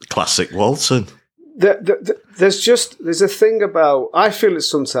 Classic Walton. There's a thing about, I feel it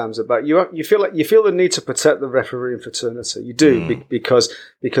sometimes about you feel the need to protect the refereeing fraternity. You do because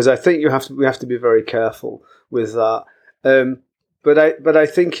I think we have to be very careful with that. But I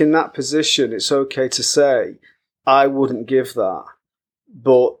think in that position it's okay to say I wouldn't give that,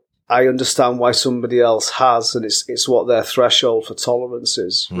 but I understand why somebody else has, and it's what their threshold for tolerance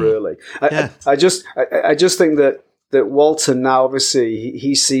is. Really, I just think that Walton now, obviously,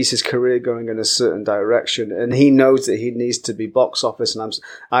 he sees his career going in a certain direction, and he knows that he needs to be box office. And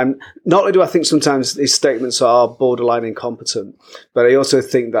I'm not only do I think sometimes his statements are borderline incompetent, but I also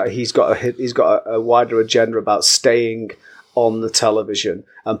think that he's got a wider agenda about staying on the television,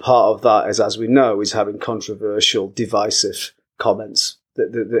 and part of that is, as we know, is having controversial, divisive comments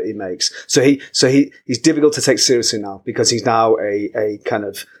that he makes. So he's difficult to take seriously now because he's now a kind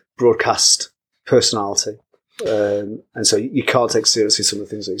of broadcast personality. And so you can't take seriously some of the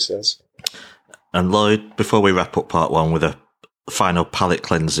things that he says. And Lloyd, before we wrap up part one with a final palate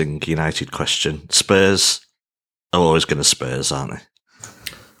cleansing United question, Spurs are always going to Spurs, aren't they?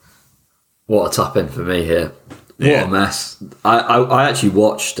 What a tap in for me here. What a mess. I actually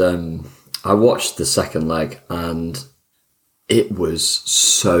watched the second leg and it was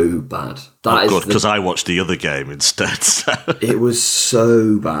so bad. That is good, because I watched the other game instead. So. It was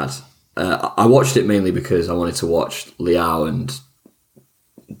so bad. I watched it mainly because I wanted to watch Leao and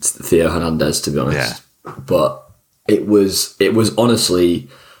Theo Hernandez, to be honest. Yeah. But it was honestly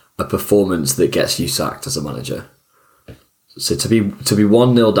a performance that gets you sacked as a manager. So to be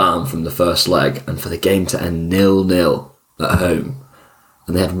 1-0 down from the first leg and for the game to end 0-0 at home,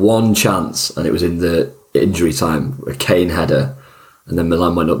 and they had one chance, and it was in the injury time, a Kane header, and then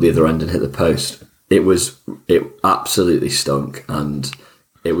Milan went up the other end and hit the post. It absolutely stunk, and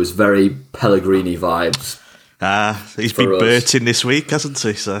it was very Pellegrini vibes. He's been Berting this week, hasn't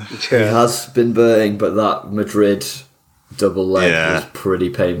he? So he has been Berting, but that Madrid double leg was pretty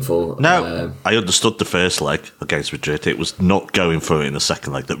painful. No, I understood the first leg against Madrid. It was not going for it in the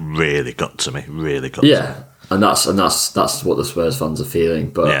second leg that really got to me. Yeah, and that's what the Spurs fans are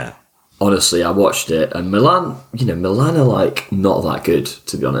feeling. But honestly, I watched it, and Milan are like not that good,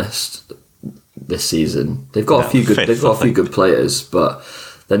 to be honest. This season, they've got a few good players, but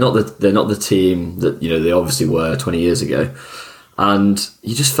they're not the team that they obviously were 20 years ago. And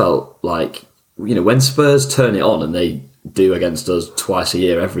you just felt like when Spurs turn it on, and they do against us twice a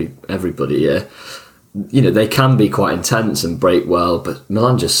year, everybody year, they can be quite intense and break well. But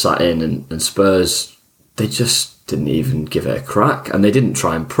Milan just sat in, and Spurs, they just didn't even give it a crack, and they didn't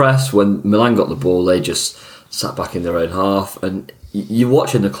try and press. When Milan got the ball, they just sat back in their own half, and you're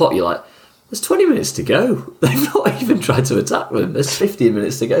watching the clock, you're like, there's 20 minutes to go. They've not even tried to attack them. There's 15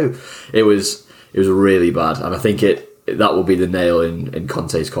 minutes to go. It was really bad, and I think that will be the nail in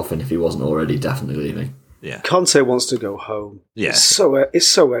Conte's coffin if he wasn't already definitely leaving. Yeah, Conte wants to go home. Yeah, it's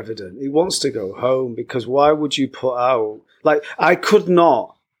so evident. He wants to go home because why would you put out I could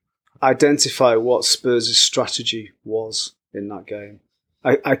not identify what Spurs' strategy was in that game.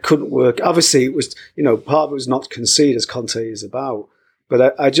 I couldn't work. Obviously, it was part of it was not to concede as Conte is about,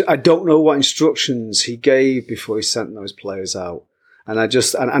 but I don't know what instructions he gave before he sent those players out, and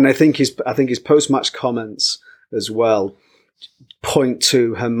I think his post match comments as well point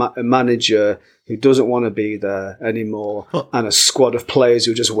to a manager who doesn't want to be there anymore, and a squad of players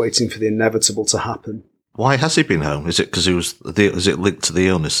who are just waiting for the inevitable to happen. Why has he been home? Is it because is it linked to the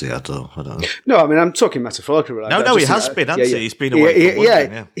illness he had? Or, I don't know. No, I mean, I'm talking metaphorically. Right? No, he has been, hasn't he? He's been away from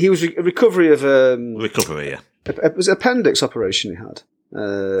London, yeah. He was recovery of... recovery, yeah. It was an appendix operation he had.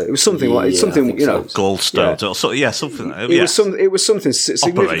 It was something something, gallstones or something. Yeah, something. It was something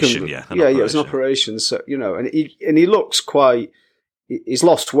significant. Operation, yeah. It was an operation. So, and he looks quite... He's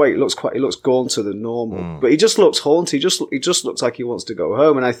lost weight. He looks gaunter than normal, but he just looks haunted. He just looks like he wants to go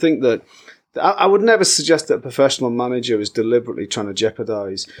home. And I think that I would never suggest that a professional manager is deliberately trying to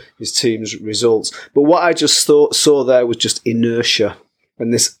jeopardise his team's results. But what I just saw there was just inertia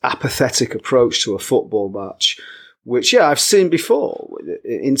and this apathetic approach to a football match, which I've seen before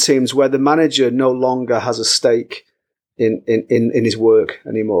in teams where the manager no longer has a stake in his work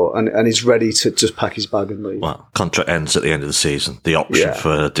anymore and is ready to just pack his bag and leave. Well, contract ends at the end of the season. The option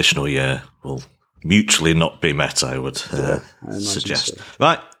for an additional year will mutually not be met, I would suggest. So.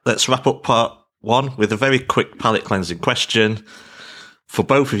 Right, let's wrap up part one with a very quick palate cleansing question. For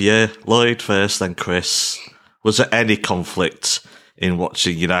both of you, Lloyd first, then Chris, was there any conflict in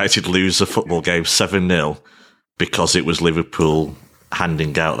watching United lose a football game 7-0 because it was Liverpool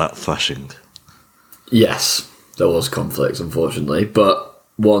handing out that thrashing? Yes. There was conflict, unfortunately, but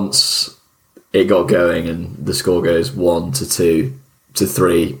once it got going and the score goes 1-2 to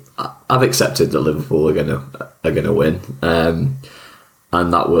 3, I've accepted that Liverpool are gonna win, and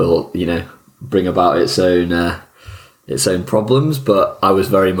that will bring about its own problems. But I was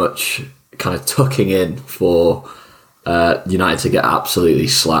very much kind of tucking in for United to get absolutely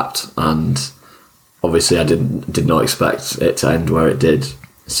slapped, and obviously I did not expect it to end where it did.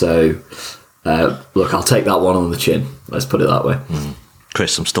 So. Look, I'll take that one on the chin. Let's put it that way.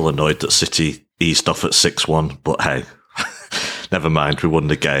 Chris, I'm still annoyed that City eased off at 6-1, but hey, never mind. We won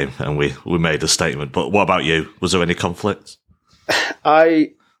the game and we made a statement. But what about you? Was there any conflict?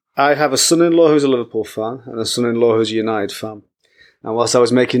 I have a son-in-law who's a Liverpool fan and a son-in-law who's a United fan. And whilst I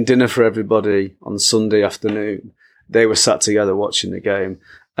was making dinner for everybody on Sunday afternoon, they were sat together watching the game.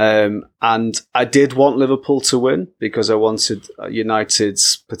 And I did want Liverpool to win because I wanted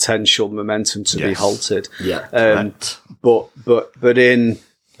United's potential momentum to be halted. Yeah. But in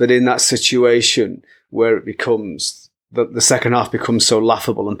that situation where it becomes the second half becomes so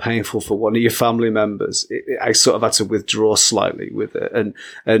laughable and painful for one of your family members, I sort of had to withdraw slightly with it.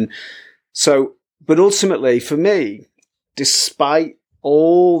 And so, but ultimately for me, despite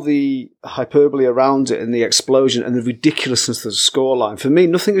all the hyperbole around it and the explosion and the ridiculousness of the scoreline, for me,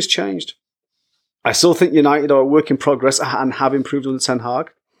 nothing has changed. I still think United are a work in progress and have improved under Ten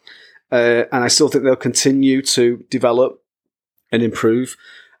Hag. And I still think they'll continue to develop and improve.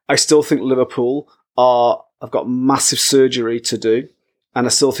 I still think Liverpool have got massive surgery to do. And I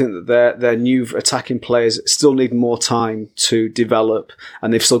still think that their new attacking players still need more time to develop,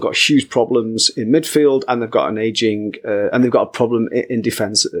 and they've still got huge problems in midfield, and they've got an aging, and they've got a problem in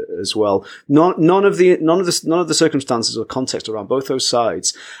defence as well. None of the circumstances or context around both those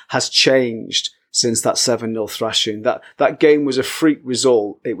sides has changed since that 7-0 thrashing. That game was a freak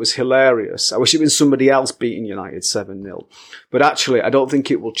result. It was hilarious. I wish it had been somebody else beating United 7-0, but actually, I don't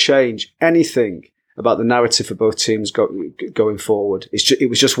think it will change anything about the narrative for both teams going forward. It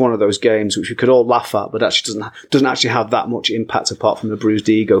was just one of those games which we could all laugh at, but actually doesn't actually have that much impact apart from the bruised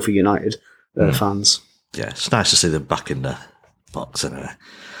ego for United fans. Yeah, it's nice to see them back in the box anyway.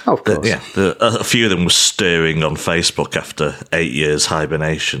 Oh, of course. A few of them were stirring on Facebook after 8 years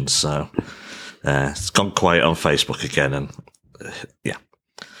hibernation, so it's gone quiet on Facebook again, and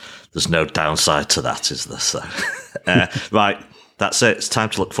there's no downside to that, is there? So, right, that's it. It's time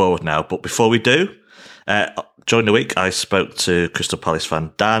to look forward now. But before we do, during the week, I spoke to Crystal Palace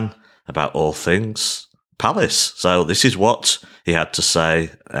fan Dan about all things Palace. So this is what he had to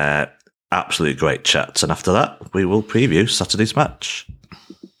say. Absolutely great chat. And after that, we will preview Saturday's match.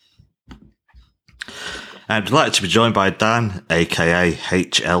 I'm delighted to be joined by Dan, aka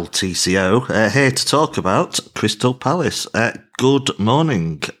HLTCO, here to talk about Crystal Palace. Good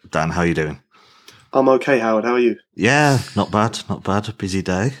morning, Dan, how are you doing? I'm okay, Howard. How are you? Yeah, not bad. A busy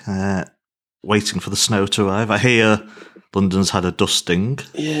day. Waiting for the snow to arrive. I hear London's had a dusting.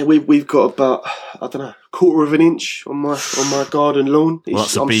 Yeah, we've got about, I don't know, quarter of an inch on my garden lawn. Well,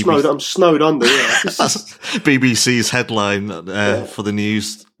 I'm snowed under. Yeah. That's BBC's headline for the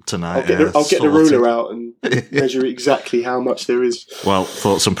news tonight. I'll get the ruler out and measure exactly how much there is. Well,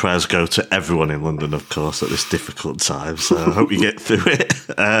 thoughts and prayers go to everyone in London, of course, at this difficult time. So I hope you get through it.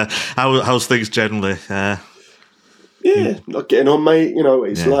 How's things generally? Not getting on, mate. You know,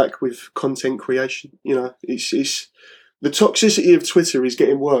 it's like with content creation. You know, it's the toxicity of Twitter is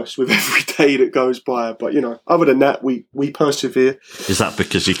getting worse with every day that goes by. But you know, other than that, we persevere. Is that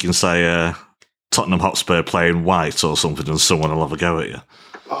because you can say Tottenham Hotspur playing white or something, and someone will have a go at you?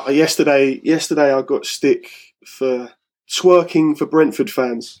 Yesterday I got stick for twerking for Brentford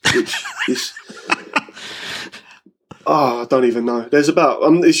fans, which is I don't even know. There's about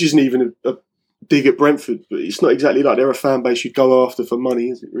this isn't even a dig at Brentford, but it's not exactly like they're a fan base you'd go after for money,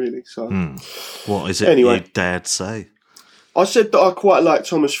 is it really? So what is it you dared say? I said that I quite like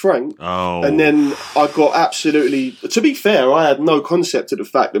Thomas Frank, and then I got absolutely. To be fair, I had no concept of the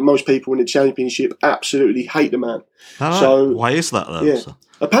fact that most people in the Championship absolutely hate the man. So why is that though? Yeah.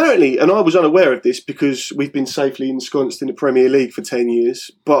 Apparently, and I was unaware of this because we've been safely ensconced in the Premier League for 10 years,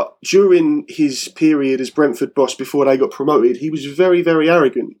 but during his period as Brentford boss before they got promoted, he was very, very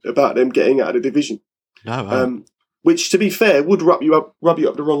arrogant about them getting out of the division. Which, to be fair, would rub you up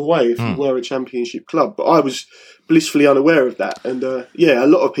the wrong way if you were a Championship club. But I was blissfully unaware of that. And, a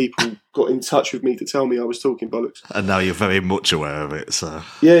lot of people got in touch with me to tell me I was talking bollocks. And now you're very much aware of it, so...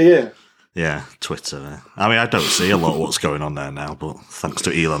 Yeah, Twitter. I mean, I don't see a lot of what's going on there now, but thanks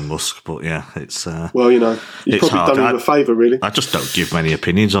to Elon Musk. But yeah, it's... well, you know, you've probably done him a favour, really. I just don't give many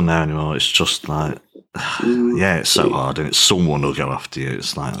opinions on there anymore. It's just like... it's so hard, and it's someone will go after you.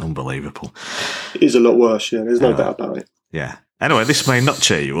 It's like unbelievable. It is a lot worse, yeah. There's no doubt about it. Yeah. Anyway, this may not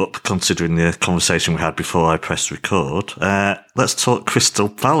cheer you up, considering the conversation we had before I pressed record. Let's talk Crystal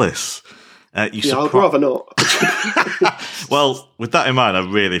Palace. I'd rather not. Well, with that in mind, I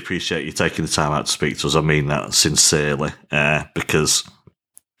really appreciate you taking the time out to speak to us. I mean that sincerely, because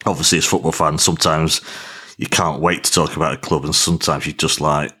obviously as football fans, sometimes you can't wait to talk about a club, and sometimes you just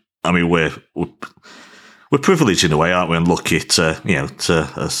like... I mean, we're privileged in a way, aren't we? And lucky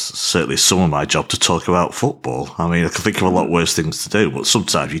to certainly some of my job to talk about football. I mean, I can think of a lot worse things to do, but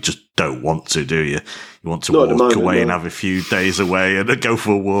sometimes you just don't want to, do you? You want to walk away and have a few days away and go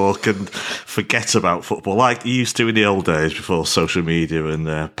for a walk and forget about football, like you used to in the old days before social media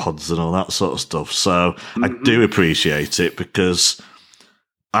and pods and all that sort of stuff. So I do appreciate it, because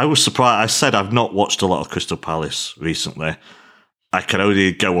I was surprised. I said I've not watched a lot of Crystal Palace recently. I can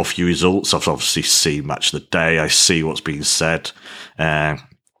only go off your results. I've obviously seen Match of the Day. I see what's being said. And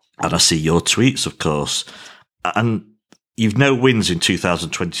I see your tweets, of course. And you've no wins in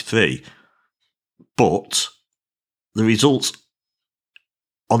 2023. But the results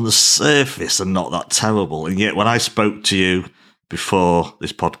on the surface are not that terrible. And yet when I spoke to you before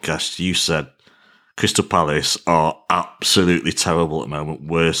this podcast, you said Crystal Palace are absolutely terrible at the moment,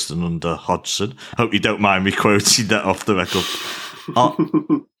 worse than under Hodgson. Hope you don't mind me quoting that off the record.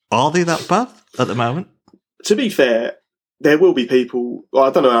 Are they that bad at the moment? To be fair, there will be people. Well, I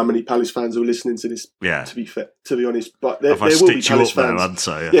don't know how many Palace fans are listening to this. Yeah. To be honest, but there will be Palace fans.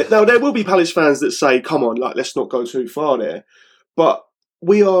 There will be Palace fans that say, "Come on, let's not go too far there." But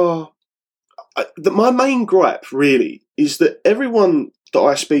we are. My main gripe really is that everyone that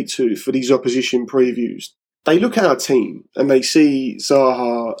I speak to for these opposition previews, they look at our team and they see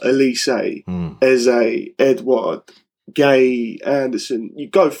Zaha, Elise, Eze, Edouard, Gay, Anderson. You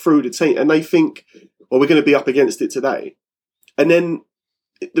go through the team and they think, well, we're going to be up against it today. And then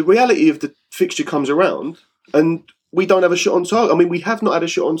the reality of the fixture comes around and we don't have a shot on target. I mean, we have not had a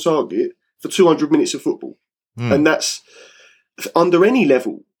shot on target for 200 minutes of football. And that's, under any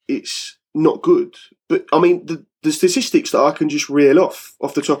level, it's not good. But, I mean, the statistics that I can just reel off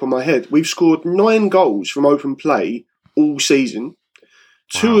the top of my head, we've scored 9 goals from open play all season.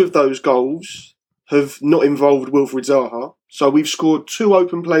 Wow. 2 of those goals have not involved Wilfried Zaha. So we've scored 2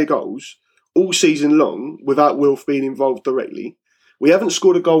 open play goals all season long without Wilf being involved directly. We haven't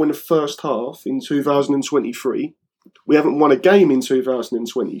scored a goal in the first half in 2023. We haven't won a game in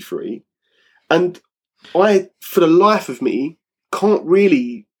 2023. And I, for the life of me, can't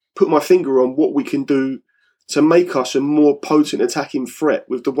really put my finger on what we can do to make us a more potent attacking threat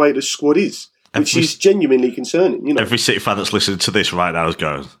with the way the squad is. Which is genuinely concerning, you know. Every City fan that's listening to this right now is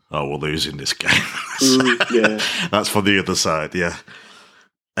going, "Oh, we're losing this game." Yeah, that's from the other side. Yeah.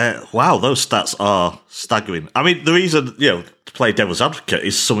 Wow, those stats are staggering. I mean, the reason, to play devil's advocate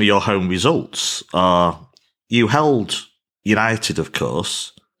is some of your home results are you held United, of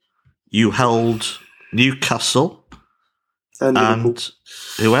course, you held Newcastle, and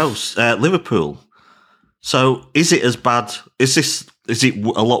who else? Liverpool. So is it as bad? Is it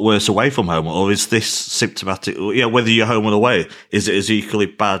a lot worse away from home, or is this symptomatic? Whether you're home or away, is it as equally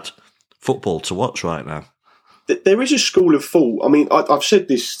bad football to watch right now? There is a school of thought. I mean, I've said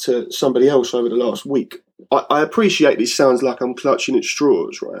this to somebody else over the last week. I appreciate this sounds like I'm clutching at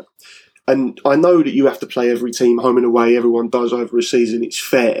straws, right? And I know that you have to play every team home and away. Everyone does over a season. It's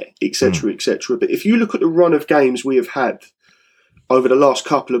fair, etc., etc. But if you look at the run of games we have had over the last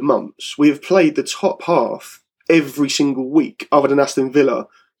couple of months, we have played the top half every single week, other than Aston Villa,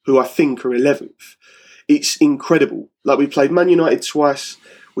 who I think are 11th. It's incredible. Like, we played Man United twice.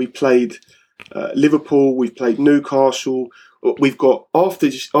 We played Liverpool. We've played Newcastle. We've got, after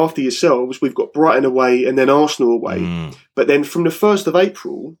yourselves, we've got Brighton away and then Arsenal away. But then from the 1st of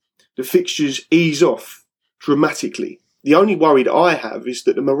April, the fixtures ease off dramatically. The only worry that I have is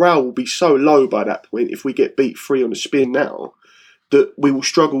that the morale will be so low by that point if we get beat 3 on the spin now, that we will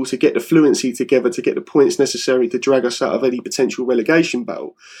struggle to get the fluency together to get the points necessary to drag us out of any potential relegation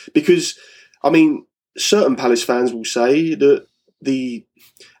battle. Because, I mean, certain Palace fans will say that the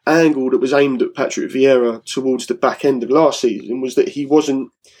angle that was aimed at Patrick Vieira towards the back end of last season was that he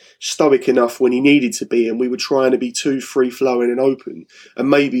wasn't stoic enough when he needed to be, and we were trying to be too free-flowing and open. And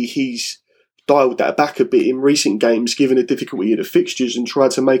maybe he's dialed that back a bit in recent games, given the difficulty of the fixtures, and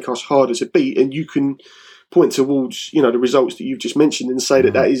tried to make us harder to beat. And you can point towards, the results that you've just mentioned and say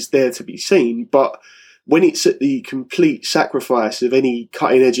that is there to be seen. But when it's at the complete sacrifice of any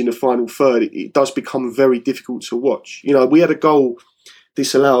cutting edge in the final third, it does become very difficult to watch. We had a goal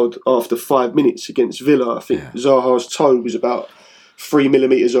disallowed after 5 minutes against Villa. I think Zaha's toe was about 3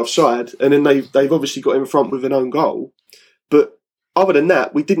 millimetres offside, and then they've obviously got in front with an own goal. But other than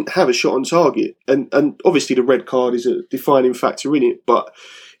that, we didn't have a shot on target, and obviously the red card is a defining factor in it. But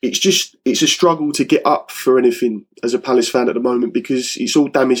it's a struggle to get up for anything as a Palace fan at the moment, because it's all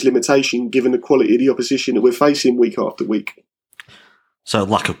damage limitation given the quality of the opposition that we're facing week after week. So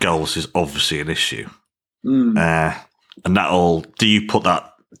lack of goals is obviously an issue. And do you put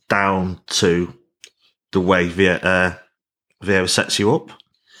that down to the way Vieira sets you up?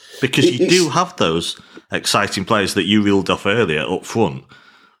 Because you do have those exciting players that you reeled off earlier up front,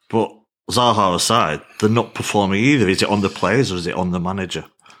 but Zaha aside, they're not performing either. Is it on the players or is it on the manager?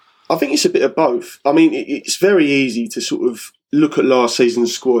 I think it's a bit of both. I mean, it's very easy to sort of look at last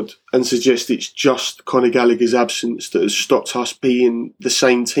season's squad and suggest it's just Conor Gallagher's absence that has stopped us being the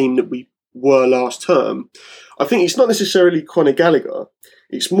same team that we were last term. I think it's not necessarily Conor Gallagher.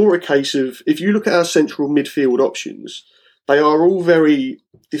 It's more a case of, if you look at our central midfield options, they are all very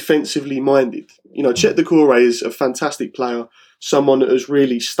defensively minded. Chet Doucouré is a fantastic player, someone that has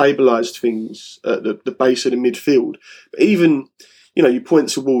really stabilised things at the base of the midfield. But even, you point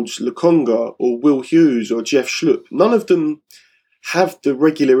towards Lokonga or Will Hughes or Jeff Schlupp, none of them have the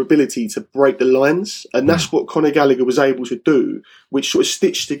regular ability to break the lines, and that's what Conor Gallagher was able to do, which sort of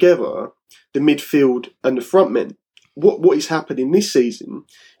stitched together the midfield and the front men. What is happening this season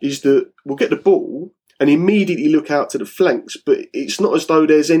is that we'll get the ball and immediately look out to the flanks, but it's not as though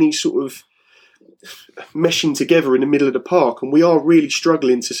there's any sort of meshing together in the middle of the park, and we are really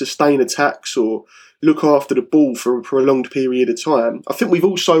struggling to sustain attacks or look after the ball for a prolonged period of time. I think we've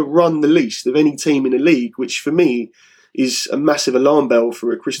also run the least of any team in the league, which for me is a massive alarm bell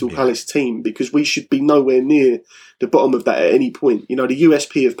for a Crystal Palace team, because we should be nowhere near the bottom of that at any point. The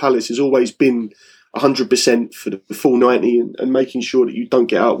USP of Palace has always been 100% for the full 90 and making sure that you don't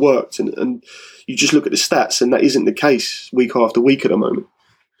get outworked. And you just look at the stats, and that isn't the case week after week at the moment.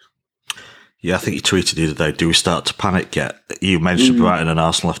 Yeah, I think you tweeted the other day, do we start to panic yet? You mentioned Brighton and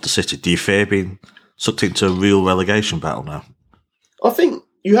Arsenal after City. Do you fear being sucked into a real relegation battle now? I think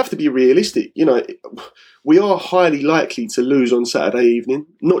you have to be realistic. We are highly likely to lose on Saturday evening,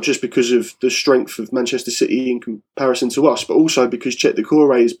 not just because of the strength of Manchester City in comparison to us, but also because Chet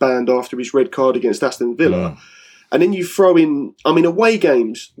Doucouré is banned after his red card against Aston Villa. And then you throw in, away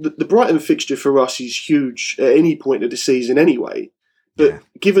games. The Brighton fixture for us is huge at any point of the season anyway. But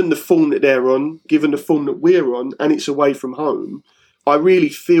given the form that they're on, given the form that we're on, and it's away from home, I really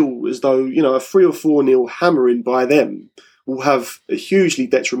feel as though, a 3 or 4-0 hammering by them will have a hugely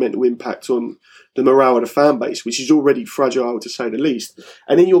detrimental impact on the morale of the fan base, which is already fragile to say the least.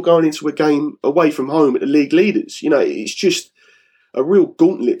 And then you're going into a game away from home at the league leaders. It's just a real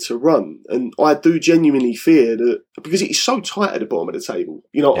gauntlet to run. And I do genuinely fear that, because it's so tight at the bottom of the table.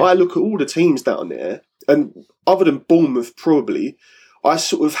 I look at all the teams down there, and other than Bournemouth probably, I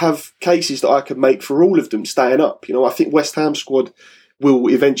sort of have cases that I could make for all of them staying up. You know, I think West Ham squad will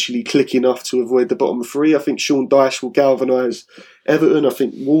eventually click enough to avoid the bottom three. I think Sean Dyche will galvanise Everton. I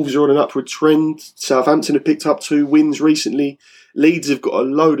think Wolves are on an upward trend. Southampton have picked up 2 wins recently. Leeds have got a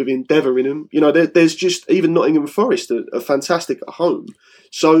load of endeavour in them. You know, there's just, even Nottingham Forest are fantastic at home.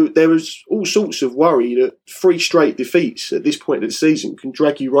 So there is all sorts of worry that 3 straight defeats at this point of the season can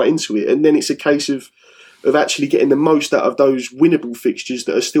drag you right into it. And then it's a case of actually getting the most out of those winnable fixtures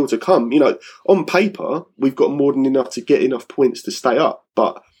that are still to come. You know, on paper, we've got more than enough to get enough points to stay up.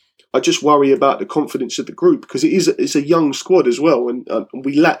 But I just worry about the confidence of the group, because it's a young squad as well. And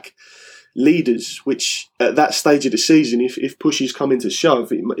we lack leaders, which at that stage of the season, if pushes come into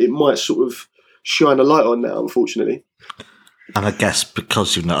shove, it might sort of shine a light on that, unfortunately. And I guess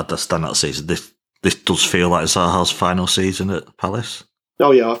because you've not had a standout season, this does feel like Zaha's final season at Palace.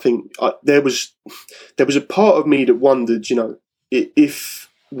 Oh yeah, I think there was a part of me that wondered, you know, if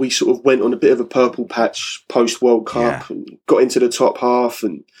we sort of went on a bit of a purple patch post World Cup and got into the top half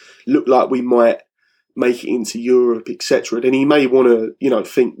and looked like we might make it into Europe, etc. Then he may want to, you know,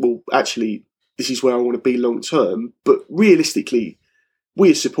 think, well, actually, this is where I want to be long term. But realistically,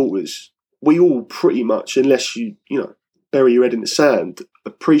 we as supporters, we all pretty much, unless you know, bury your head in the sand,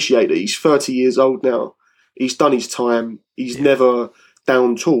 appreciate that he's 30 years old now. He's done his time. He's never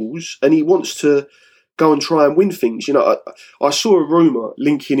down tools, and he wants to go and try and win things. You know, I saw a rumour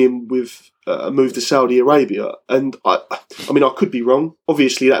linking him with a move to Saudi Arabia, and I mean, I could be wrong.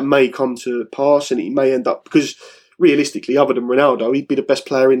 Obviously, that may come to pass, and he may end up, because realistically, other than Ronaldo, he'd be the best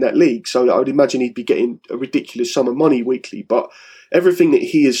player in that league. So I would imagine he'd be getting a ridiculous sum of money weekly. But everything that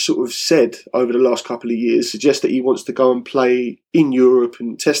he has sort of said over the last couple of years suggests that he wants to go and play in Europe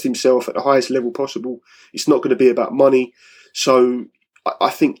and test himself at the highest level possible. It's not going to be about money. So I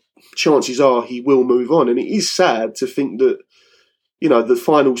think chances are he will move on. And it is sad to think that, you know, the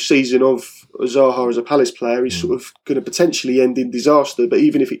final season of Zaha as a Palace player is sort of going to potentially end in disaster. But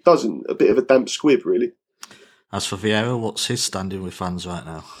even if it doesn't, a bit of a damp squib, really. As for Vieira, what's his standing with fans right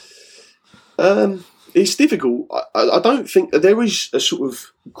now? It's difficult. I don't think there is a sort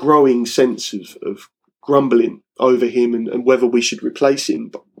of growing sense of grumbling over him and whether we should replace him.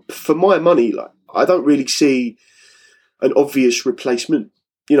 But for my money, like, I don't really see an obvious replacement.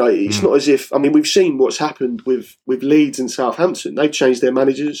 You know, it's not as if, I mean, we've seen what's happened with Leeds and Southampton. They've changed their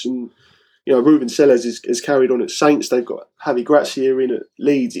managers, and, you know, Ruben Sellers has carried on at Saints. They've got Javi Gracia in at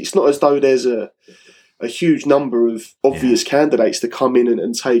Leeds. It's not as though there's a huge number of obvious candidates to come in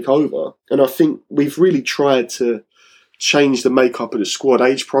and take over. And I think we've really tried to change the makeup of the squad,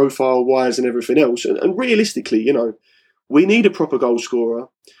 age profile wise and everything else. And realistically, you know, we need a proper goal scorer.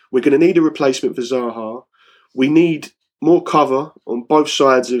 We're going to need a replacement for Zaha. We need more cover on both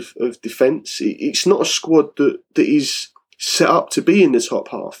sides of defence. It's not a squad that is set up to be in the top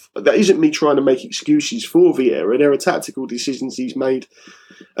half. That isn't me trying to make excuses for Vieira. There are tactical decisions he's made.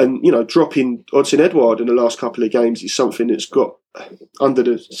 And, you know, dropping Odsonne Edouard in the last couple of games is something that's got under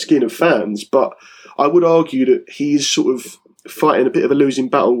the skin of fans. But I would argue that he's sort of fighting a bit of a losing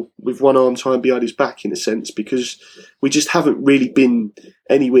battle with one arm tied behind his back, in a sense, because we just haven't really been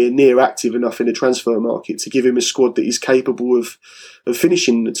anywhere near active enough in the transfer market to give him a squad that is capable of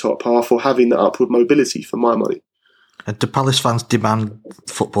finishing in the top half or having that upward mobility, for my money. And do Palace fans demand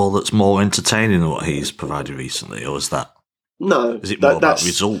football that's more entertaining than what he's provided recently, or is that? No. Is it more about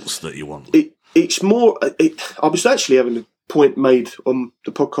results that you want? It's more. I was actually having a point made on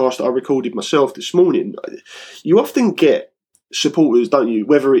the podcast that I recorded myself this morning. You often get supporters, don't you?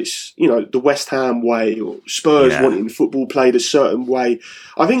 Whether it's, you know, the West Ham way or Spurs wanting football played a certain way.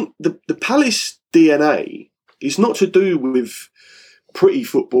 I think the Palace DNA is not to do with pretty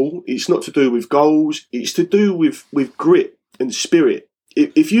football. It's not to do with goals. It's to do with grit and spirit.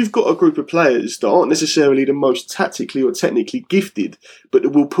 If you've got a group of players that aren't necessarily the most tactically or technically gifted, but that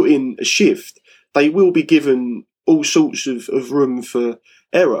will put in a shift, they will be given all sorts of room for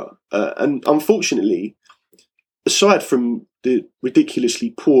error. And unfortunately, aside from the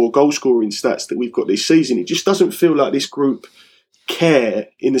ridiculously poor goal scoring stats that we've got this season, it just doesn't feel like this group care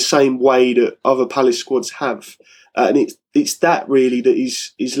in the same way that other Palace squads have. And it's that really that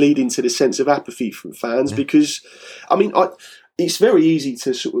is leading to the sense of apathy from fans, because, I mean, it's very easy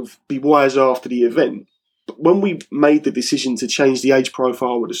to sort of be wise after the event. But when we made the decision to change the age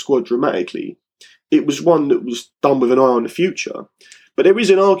profile of the squad dramatically, it was one that was done with an eye on the future. But there is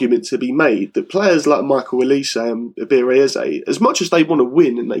an argument to be made that players like Michael Olise and Iber Eze, as much as they want to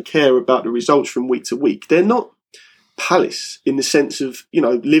win and they care about the results from week to week, they're not Palace in the sense of, you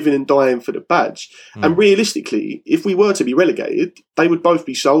know, living and dying for the badge. And realistically, if we were to be relegated, they would both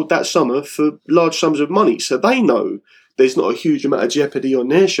be sold that summer for large sums of money. So they know there's not a huge amount of jeopardy on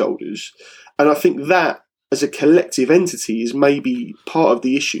their shoulders. And I think that, as a collective entity, is maybe part of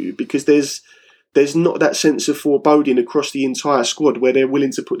the issue, because there's not that sense of foreboding across the entire squad where they're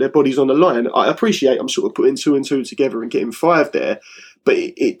willing to put their bodies on the line. I appreciate I'm sort of putting 2 and 2 together and getting 5 there, but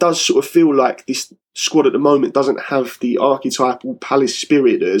it does sort of feel like this squad at the moment doesn't have the archetypal Palace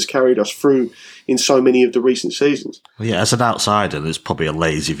spirit that has carried us through in so many of the recent seasons. Yeah, as an outsider, there's probably a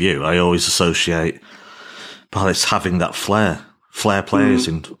lazy view. I always associate Palace having that flair players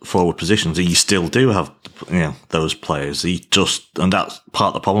in forward positions, and you still do have, those players. And that's part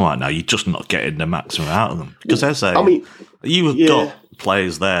of the problem right now. You're just not getting the maximum out of them, because you've got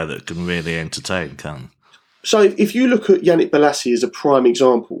players there that can really entertain, can't? So if you look at Yannick Bolasie as a prime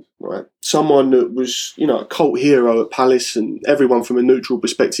example, right, someone that was, a cult hero at Palace, and everyone from a neutral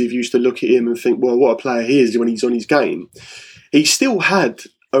perspective used to look at him and think, well, what a player he is when he's on his game. He still had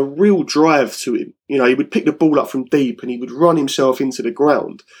a real drive to him. He would pick the ball up from deep and he would run himself into the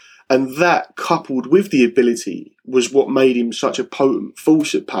ground. And that, coupled with the ability, was what made him such a potent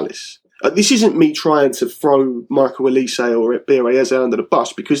force at Palace. This isn't me trying to throw Michael Olise or Eberechi Eze under the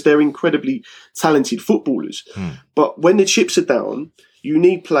bus, because they're incredibly talented footballers. But when the chips are down, you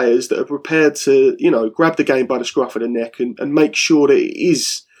need players that are prepared to, grab the game by the scruff of the neck and make sure that it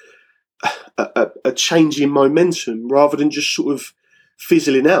is a change in momentum rather than just sort of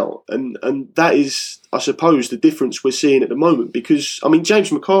fizzling out. And that is, I suppose, the difference we're seeing at the moment, because, James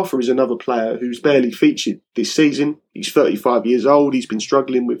McArthur is another player who's barely featured this season. He's 35 years old. He's been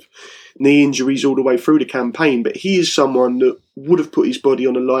struggling with knee injuries all the way through the campaign, but he is someone that would have put his body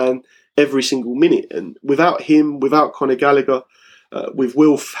on the line every single minute. And without him, without Conor Gallagher, with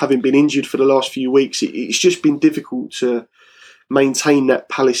Wilf having been injured for the last few weeks, it's just been difficult to maintain that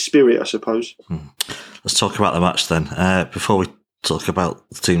Palace spirit, I suppose. Let's talk about the match then. Before we talk about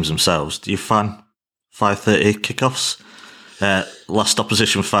the teams themselves, do you fan 5:30 kickoffs? Last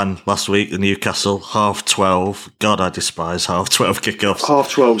opposition fan last week, the Newcastle, 12:30. God, I despise 12:30 kickoffs.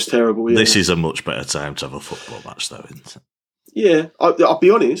 12:30 is terrible, yeah. This is a much better time to have a football match, though, isn't it? Yeah, I'll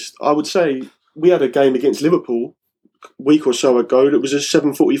be honest. I would say we had a game against Liverpool a week or so ago that was a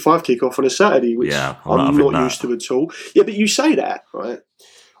 7:45 kickoff on a Saturday, which I'm not used to at all. Yeah, but you say that, right?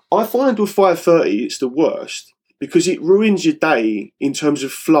 I find with 5:30 it's the worst, because it ruins your day in terms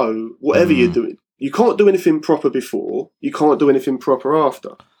of flow, whatever you're doing. You can't do anything proper before, you can't do anything proper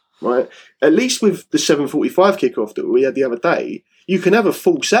after, right? At least with the 7:45 kickoff that we had the other day, you can have a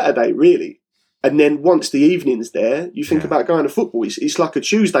full Saturday, really. And then once the evening's there, you think about going to football. It's like a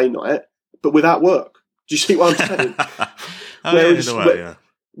Tuesday night, but without work. Do you see what I'm saying?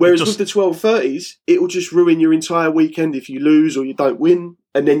 Whereas with the 12:30s, it will just ruin your entire weekend if you lose or you don't win,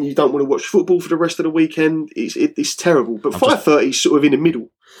 and then you don't want to watch football for the rest of the weekend. It's terrible. But 5:30 is sort of in the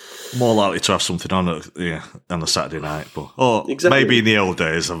middle. More likely to have something on on a Saturday night, maybe in the old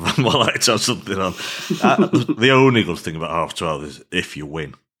days I'm more likely to have something on. The only good thing about 12:30 is if you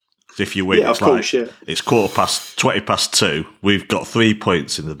win. If you win, it's 2:20. We've got 3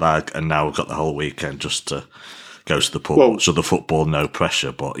 points in the bag, and now we've got the whole weekend just to go to the pub. So the football, no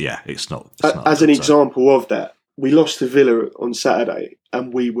pressure. But yeah, it's not. As an example of that, we lost to Villa on Saturday,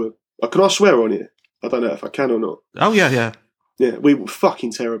 and we were. Can I swear on it? I don't know if I can or not. Oh yeah. Yeah, we were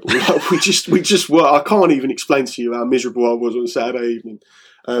fucking terrible. we just were. I can't even explain to you how miserable I was on Saturday evening.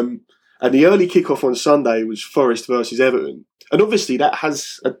 And the early kickoff on Sunday was Forest versus Everton. And obviously that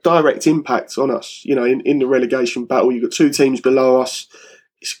has a direct impact on us. In the relegation battle, you've got 2 teams below us.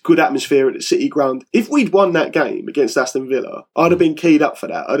 It's a good atmosphere at the City Ground. If we'd won that game against Aston Villa, I'd have been keyed up for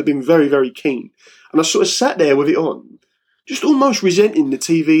that. I'd have been very, very keen. And I sort of sat there with it on, just almost resenting the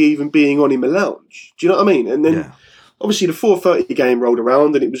TV even being on in my lounge. Do you know what I mean? And then... Obviously, the 4:30 game rolled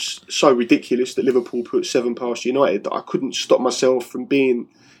around, and it was so ridiculous that Liverpool put 7 past United that I couldn't stop myself from being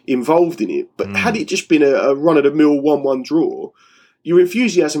involved in it. But had it just been a run-of-the-mill 1-1 draw, your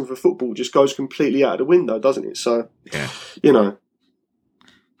enthusiasm for football just goes completely out of the window, doesn't it? So,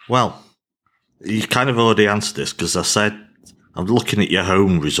 Well, you kind of already answered this, because I said, I'm looking at your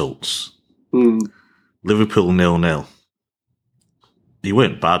home results. Liverpool 0-0. You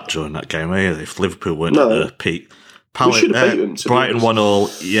weren't bad during that game, were you? If Liverpool weren't at their peak. We should have beaten them. Brighton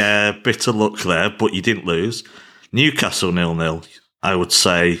 1-1. Yeah, bit of luck there, but you didn't lose. Newcastle 0-0. I would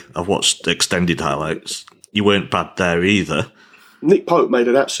say, I've watched extended highlights. You weren't bad there either. Nick Pope made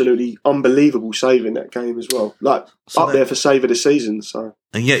an absolutely unbelievable save in that game as well. There for save of the season. So,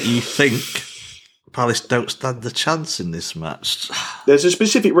 and yet you think Palace don't stand a chance in this match. There's a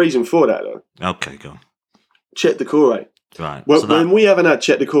specific reason for that, though. Okay, go on. Chet Doucouré. Right. Well, when we haven't had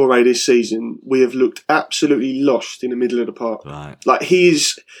Chet Decore this season, we have looked absolutely lost in the middle of the park. Right. Like he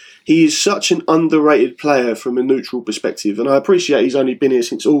is such an underrated player from a neutral perspective, and I appreciate he's only been here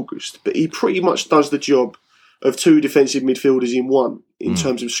since August, but he pretty much does the job of two defensive midfielders in one in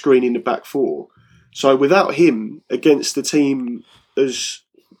terms of screening the back four. So without him against the team as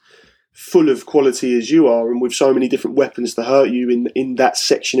full of quality as you are, and with so many different weapons to hurt you in that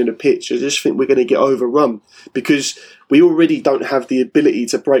section of the pitch, I just think we're going to get overrun because we already don't have the ability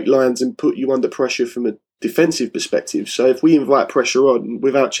to break lines and put you under pressure from a defensive perspective. So if we invite pressure on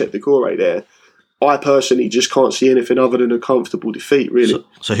without Chet Decore there, I personally just can't see anything other than a comfortable defeat, really.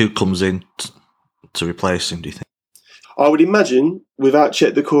 So who comes in to replace him, do you think? I would imagine without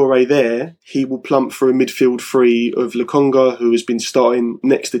Chet Decore there, he will plump for a midfield three of Lokonga, who has been starting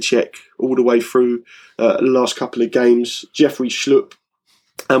next to Cech all the way through the last couple of games, Jeffrey Schlupp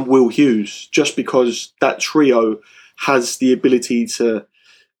and Will Hughes, just because that trio has the ability to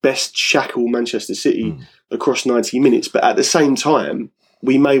best shackle Manchester City across 90 minutes. But at the same time,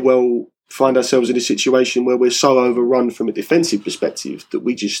 we may well find ourselves in a situation where we're so overrun from a defensive perspective that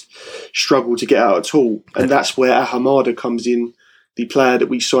we just struggle to get out at all. And that's where Ahamada comes in, the player that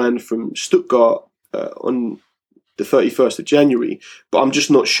we signed from Stuttgart on the 31st of January. But I'm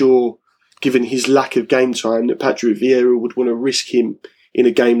just not sure, given his lack of game time, that Patrick Vieira would want to risk him in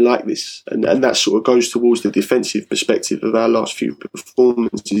a game like this. And that sort of goes towards the defensive perspective of our last few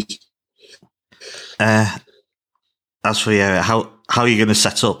performances. As for Vieira, how are you going to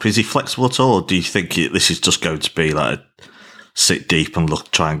set up? Is he flexible at all, or do you think this is just going to be like a sit deep and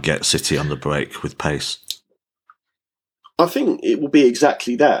try and get City on the break with pace? I think it will be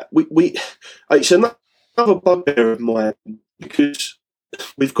exactly that. It's another bugbear of mine because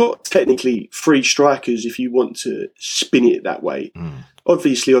we've got technically three strikers if you want to spin it that way.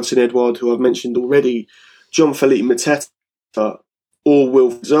 Obviously, Odsonne Edouard, who I've mentioned already, Jean-Philippe Mateta, or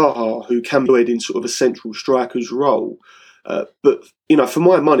Wilf Zaha, who can be in sort of a central striker's role. But, for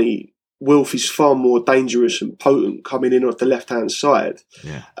my money, Wilf is far more dangerous and potent coming in off the left-hand side.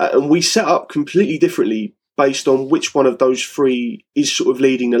 Yeah. And we set up completely differently based on which one of those three is sort of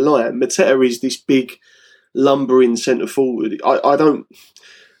leading the line. Mateta is this big, lumbering centre forward. I don't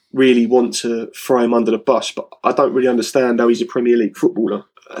really want to throw him under the bus, but I don't really understand how he's a Premier League footballer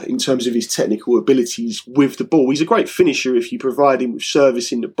in terms of his technical abilities with the ball. He's a great finisher if you provide him with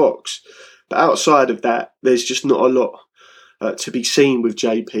service in the box. But outside of that, there's just not a lot to be seen with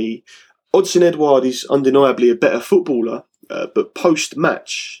JP. Odsonne Edouard is undeniably a better footballer, but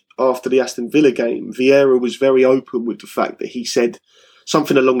post-match, after the Aston Villa game, Vieira was very open with the fact that he said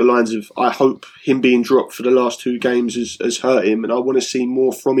something along the lines of, I hope him being dropped for the last two games has hurt him and I want to see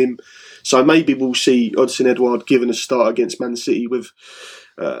more from him. So maybe we'll see Odsonne Edouard given a start against Man City with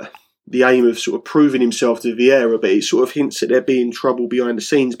the aim of sort of proving himself to Vieira, but it sort of hints at there being trouble behind the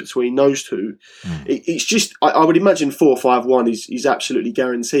scenes between those two. It's just, I would imagine 4-5-1 is absolutely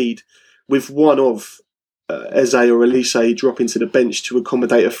guaranteed, with one of Eze or Elise dropping to the bench to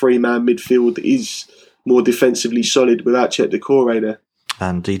accommodate a three-man midfield that is more defensively solid without Chet Decore there.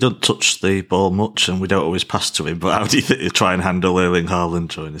 And he doesn't touch the ball much, and we don't always pass to him. But how do you think he'll try and handle Erling Haaland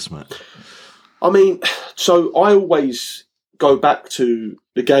during this match? I mean, so I always go back to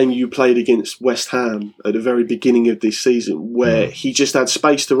the game you played against West Ham at the very beginning of this season, where he just had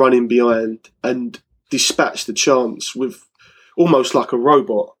space to run in behind and dispatch the chance with almost like a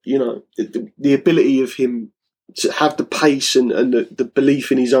robot. The ability of him to have the pace and the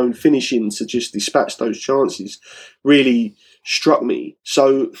belief in his own finishing to just dispatch those chances really struck me.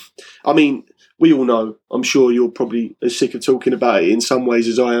 So, I mean, we all know, I'm sure you're probably as sick of talking about it in some ways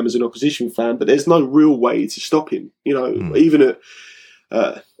as I am as an opposition fan, but there's no real way to stop him. Even at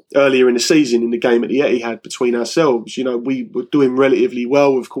earlier in the season, in the game at the Etihad between ourselves, we were doing relatively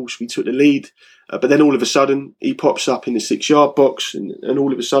well. Of course, we took the lead. But then all of a sudden, he pops up in the 6-yard box and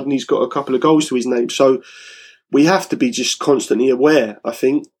all of a sudden he's got a couple of goals to his name. So we have to be just constantly aware, I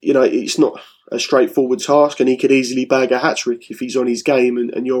think. It's not a straightforward task and he could easily bag a hat-trick if he's on his game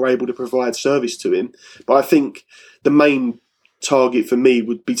and you're able to provide service to him. But I think the main target for me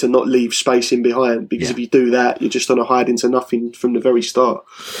would be to not leave space in behind, because if you do that, you're just on a hide into nothing from the very start.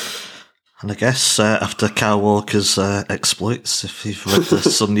 And I guess after Kyle Walker's exploits, if you've read the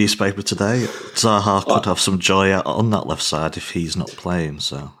Sun newspaper today, Zaha could have some joy on that left side if he's not playing,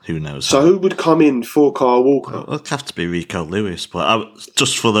 so who knows. So who would come in for Kyle Walker? Well, it'd have to be Rico Lewis, but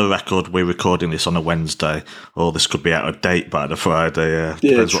just for the record, we're recording this on a Wednesday, or this could be out of date by the Friday.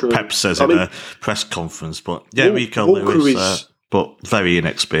 Depends what Pep says in a press conference, but Rico Lewis, but very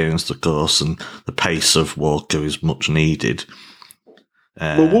inexperienced, of course, and the pace of Walker is much needed.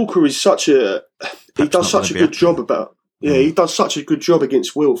 Walker is he does such a good job about Yeah, he does such a good job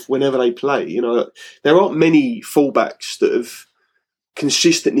against Wilf whenever they play. You know, there aren't many fullbacks that have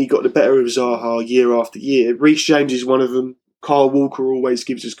consistently got the better of Zaha year after year. Reece James is one of them. Kyle Walker always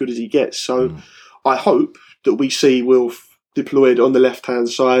gives as good as he gets. So I hope that we see Wilf deployed on the left-hand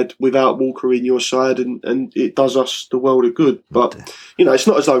side without Walker in your side, and it does us the world of good. But, you know, it's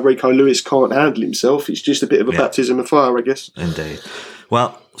not as though Rico Lewis can't handle himself. It's just a bit of a baptism of fire, I guess. Indeed.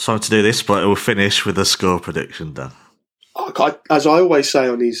 Well, sorry to do this, but we'll finish with a score prediction, Dan. As I always say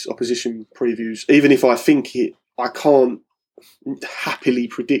on these opposition previews, even if I think it, I can't happily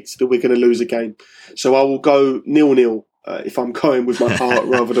predict that we're going to lose a game. So I will go 0-0 if I'm going with my heart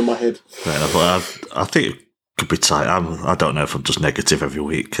rather than my head. Fair enough. I think it could be tight. I don't know if I'm just negative every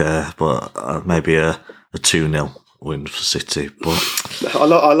week, but maybe a 2-0 win for City. But I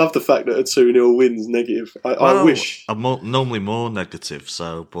love the fact that a 2-0 win's negative. I wish. I'm normally more negative,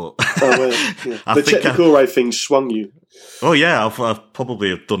 so, but... The technical thing swung you. Oh, yeah, I've probably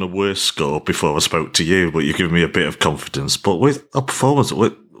have done a worse score before I spoke to you, but you've given me a bit of confidence. But with our performance,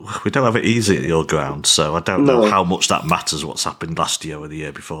 we don't have it easy at your ground, so I don't know how much that matters, what's happened last year or the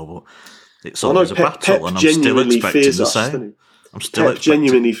year before, but it's always a battle, and I'm still expecting the same. Pep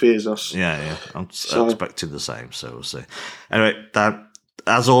genuinely fears us. Yeah, I'm expecting the same, so we'll see. Anyway, Dan,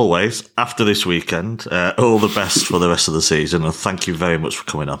 as always, after this weekend, all the best for the rest of the season, and thank you very much for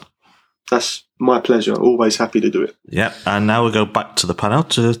coming on. That's my pleasure. Always happy to do it. Yeah, and now we'll go back to the panel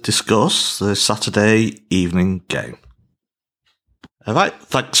to discuss the Saturday evening game. All right,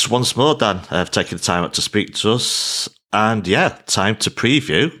 thanks once more, Dan, for taking the time out to speak to us. And yeah, time to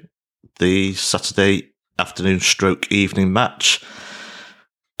preview the Saturday afternoon / evening match.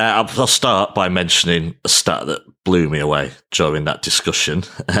 I'll start by mentioning a stat that blew me away during that discussion.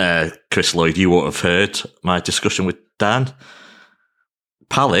 Chris Lloyd, you won't have heard my discussion with Dan.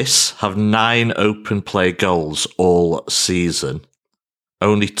 Palace have 9 open play goals all season.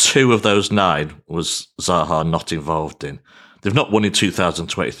 Only 2 of those 9 was Zaha not involved in. They've not won in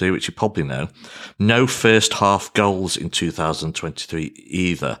 2023, which you probably know. No first half goals in 2023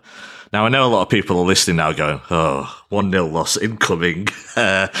 either. Now, I know a lot of people are listening now going, 1-0 loss incoming.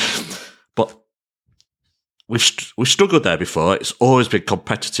 But we've struggled there before. It's always been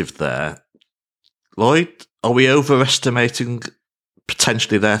competitive there. Lloyd, are we overestimating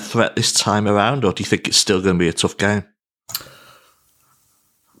potentially their threat this time around, or do you think it's still going to be a tough game?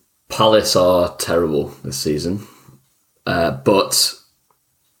 Palace are terrible this season, but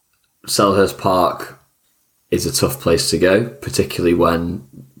Selhurst Park is a tough place to go, particularly when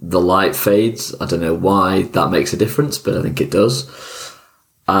the light fades. I don't know why that makes a difference, but I think it does.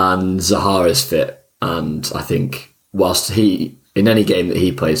 And Zaha is fit, and I think whilst in any game that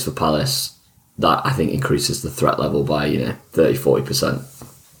he plays for Palace, that I think increases the threat level by 30-40%.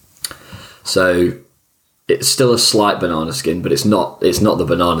 So it's still a slight banana skin, but it's not the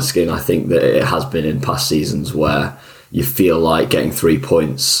banana skin I think that it has been in past seasons, where you feel like getting 3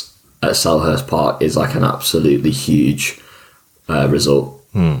 points at Selhurst Park is like an absolutely huge result.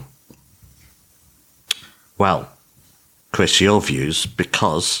 Well, Chris, your views,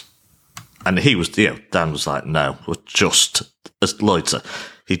 because, and he was, Dan was like, no, we're just, as Lloyd said,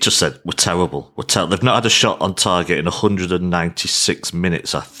 he just said, we're terrible. They've not had a shot on target in 196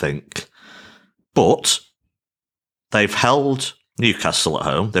 minutes, I think. But they've held Newcastle at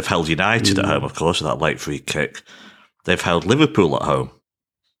home. They've held United at home, of course, with that late free kick. They've held Liverpool at home.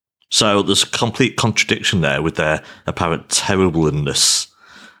 So there's a complete contradiction there with their apparent terribleness,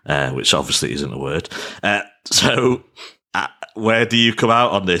 which obviously isn't a word. Where do you come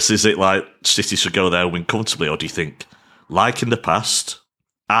out on this? Is it like City should go there and win comfortably, or do you think, like in the past,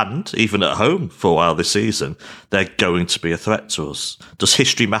 and even at home for a while this season, they're going to be a threat to us? Does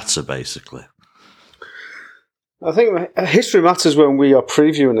history matter, basically? I think history matters when we are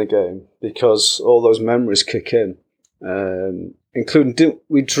previewing the game, because all those memories kick in. Including,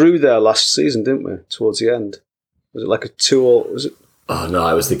 we drew there last season, didn't we? Towards the end, was it like a 2-2? Was it? Oh no,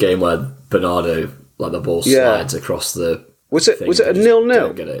 it was the game where Bernardo, like the ball slides across the. Was it a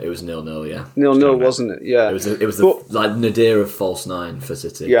 0-0? It was 0-0, yeah. 0-0, wasn't it? Yeah. It was like Nadir of false 9 for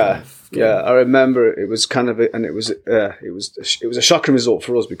City. Yeah, I remember it was kind of, and it was a shocking result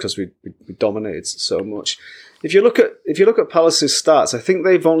for us because we dominated so much. If you look at Palace's stats, I think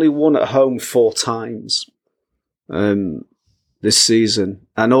they've only won at home 4 times this season,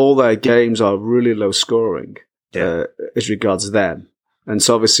 and all their games are really low scoring as regards them. And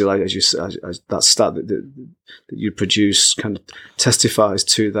so obviously, like as that stat that you produce kind of testifies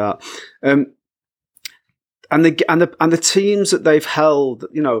to that. And the teams that they've held,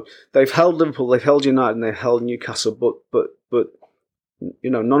 they've held Liverpool, they've held United, and they've held Newcastle, but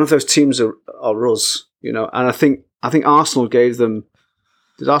none of those teams are us, and I think I think Arsenal gave them.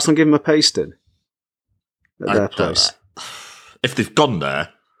 Did Arsenal give them a pasting at their place? If they've gone there,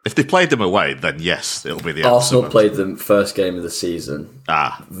 if they played them away, then yes, it'll be the Arsenal played them first game of the season.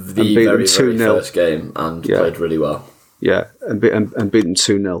 The very first game, and played really well. Yeah, and beat them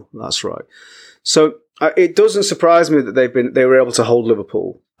 2-0. That's right. So it doesn't surprise me that they were able to hold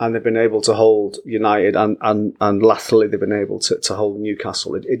Liverpool, and they've been able to hold United, and latterly they've been able to hold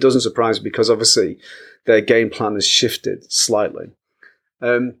Newcastle. It doesn't surprise me because obviously their game plan has shifted slightly.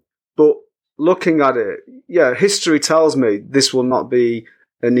 But looking at it, history tells me this will not be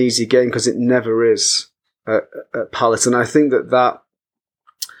an easy game because it never is at Palace. And I think that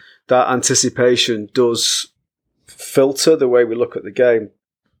anticipation does filter the way we look at the game.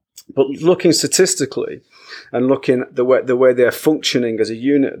 But looking statistically and looking at the way they're functioning as a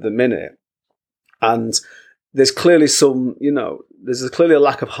unit at the minute, and there's clearly there's clearly a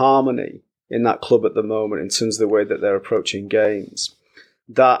lack of harmony in that club at the moment in terms of the way that they're approaching games.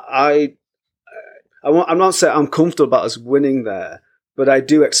 That I'm not saying I'm comfortable about us winning there, but I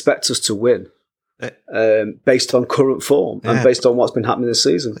do expect us to win based on current form and based on what's been happening this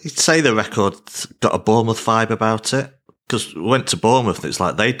season. You'd say the record's got a Bournemouth vibe about it because we went to Bournemouth and it's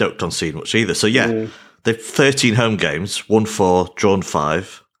like they don't concede much either. So they've 13 home games, won 4, drawn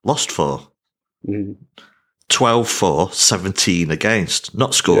 5, lost 4. 12-4, 17 against.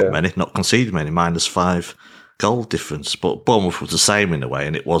 Not scored many, not conceded many, -5 goal difference. But Bournemouth was the same in a way,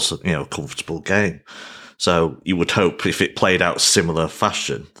 and it was a comfortable game. So you would hope if it played out similar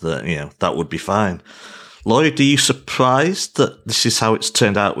fashion that that would be fine. Lloyd, are you surprised that this is how it's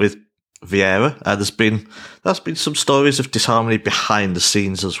turned out with Vieira? There's been some stories of disharmony behind the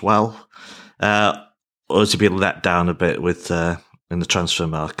scenes as well, or has he been let down a bit with in the transfer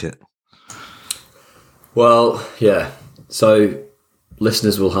market? Well, yeah. So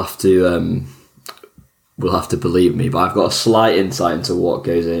listeners will have to believe me, but I've got a slight insight into what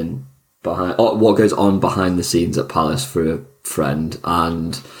goes on behind the scenes at Palace for a friend,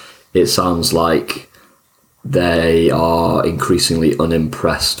 and it sounds like they are increasingly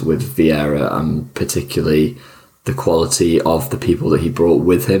unimpressed with Vieira, and particularly the quality of the people that he brought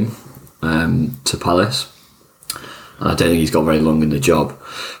with him to Palace. And I don't think he's got very long in the job,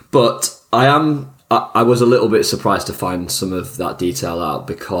 but I was a little bit surprised to find some of that detail out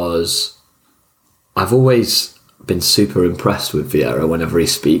because I've always been super impressed with Vieira whenever he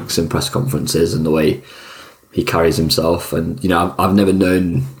speaks in press conferences and the way he carries himself. And, I've never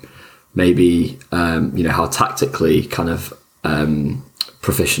known maybe, how tactically kind of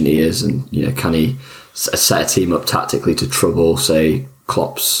proficient he is, and, can he set a team up tactically to trouble, say,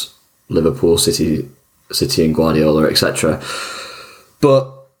 Klopp's Liverpool, City and Guardiola, etc.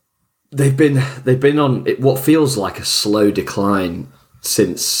 But they've been on what feels like a slow decline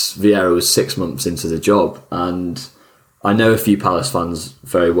since Vieira was 6 months into the job, and I know a few Palace fans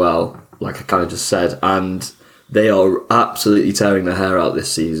very well, like I kind of just said, and they are absolutely tearing their hair out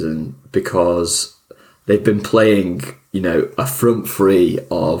this season because they've been playing, a front three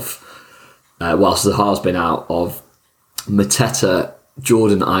of, whilst Zaha's been out, of Mateta,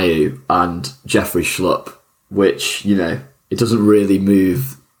 Jordan Ayew and Jeffrey Schlupp, which, it doesn't really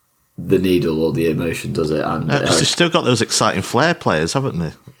move the needle or the emotion, does it? And they've still got those exciting flair players, haven't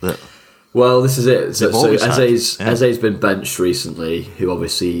they? Well, this is it. So Eze's been benched recently, who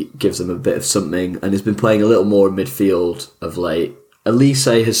obviously gives them a bit of something, and has been playing a little more in midfield of late. Elise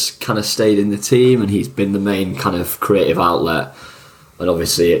has kind of stayed in the team, and he's been the main kind of creative outlet, and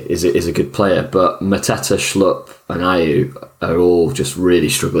obviously is a good player. But Mateta, Schlupp and Ayew are all just really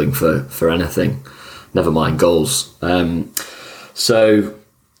struggling for anything, never mind goals. So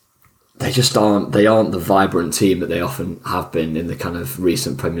they just aren't the vibrant team that they often have been in the kind of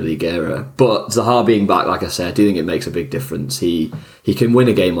recent Premier League era. But Zaha being back, like I said, I do think it makes a big difference. He can win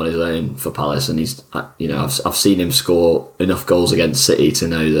a game on his own for Palace, and he's I've seen him score enough goals against City to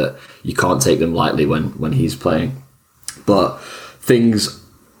know that you can't take them lightly when he's playing. But things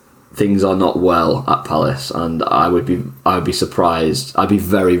are not well at Palace, and I would be surprised. I'd be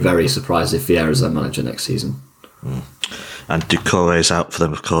very, very surprised if Vieira's their manager next season. And Doucouré's out for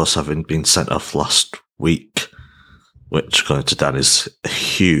them, of course, having been sent off last week, which, according to Dan, is a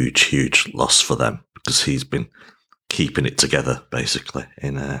huge, huge loss for them because he's been keeping it together, basically,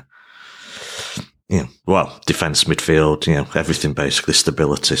 in defence, midfield, everything, basically,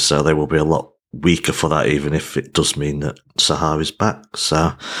 stability. So they will be a lot weaker for that, even if it does mean that Zaha is back.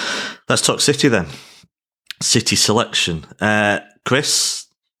 So let's talk City then. City selection. Chris,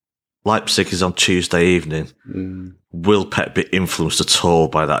 Leipzig is on Tuesday evening. Will Pep be influenced at all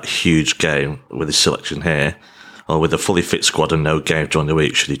by that huge game with his selection here? Or with a fully fit squad and no game during the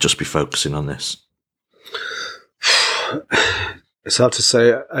week, should he just be focusing on this? It's hard to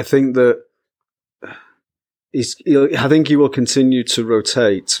say. I think that I think he will continue to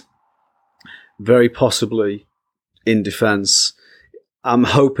rotate, very possibly in defence. I'm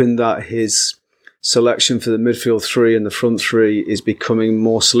hoping that his selection for the midfield three and the front three is becoming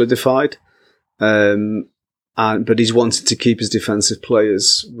more solidified. But he's wanted to keep his defensive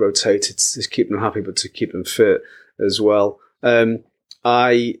players rotated to keep them happy, but to keep them fit as well. The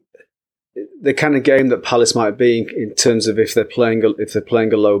kind of game that Palace might be in terms of if they're playing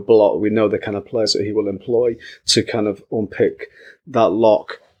a low block, we know the kind of players that he will employ to kind of unpick that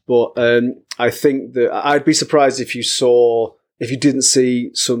lock. But I think that I'd be surprised if you didn't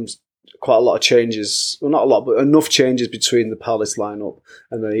see quite a lot of changes. Well, not a lot, but enough changes between the Palace lineup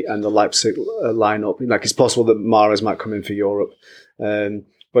and the Leipzig lineup. Like, it's possible that Mahrez might come in for Europe,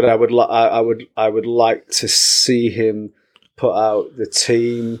 but I would like to see him put out the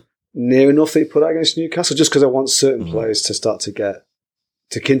team near enough that he put out against Newcastle, just because I want certain players to start to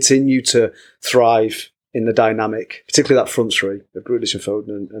continue to thrive in the dynamic, particularly that front three of Grealish and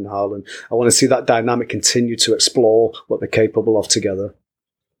Foden and Haaland. I want to see that dynamic continue to explore what they're capable of together.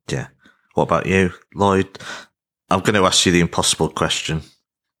 Yeah. What about you, Lloyd? I'm going to ask you the impossible question.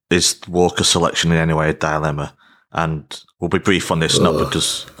 Is Walker's selection in any way a dilemma? And we'll be brief on this, not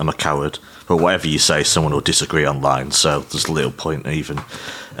because I'm a coward, but whatever you say, someone will disagree online, so there's little point even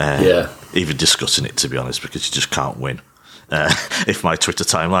discussing it, to be honest, because you just can't win. If my Twitter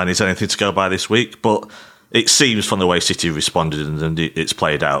timeline is anything to go by this week, but it seems from the way City responded and it's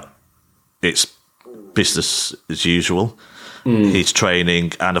played out, it's business as usual. He's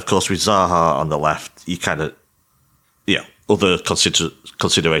training, and of course with Zaha on the left, you kind of, other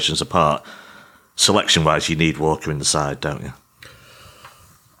considerations apart, selection-wise, you need Walker in the side, don't you?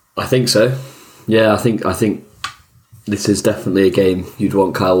 I think so. Yeah, I think this is definitely a game you'd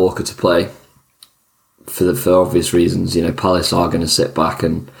want Kyle Walker to play for obvious reasons. You know, Palace are going to sit back,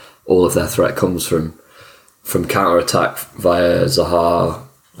 and all of their threat comes from counter-attack via Zaha,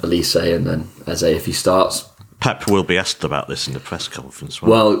 Elise, and then Eze if he starts. Pep will be asked about this in the press conference.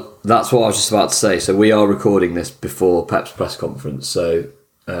 Well, that's what I was just about to say. So we are recording this before Pep's press conference. So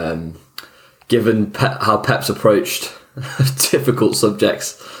given how Pep's approached difficult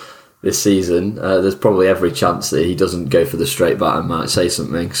subjects this season, there's probably every chance that he doesn't go for the straight bat and might say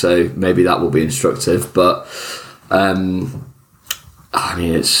something. So maybe that will be instructive. But I mean,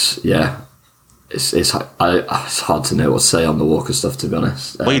 it's hard to know what to say on the Walker stuff, to be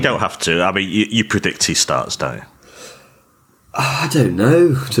honest. Well, you don't have to. I mean, you predict he starts, don't you? I don't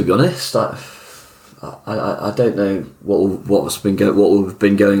know, to be honest. I don't know what's been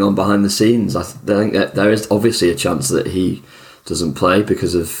going on behind the scenes. I think that there is obviously a chance that he doesn't play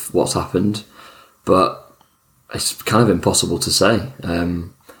because of what's happened, but it's kind of impossible to say.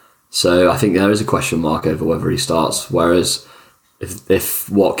 So I think there is a question mark over whether he starts. Whereas if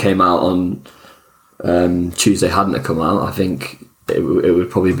what came out on Tuesday hadn't have come out, I think it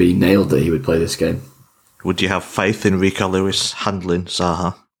would probably be nailed that he would play this game. Would you have faith in Rico Lewis handling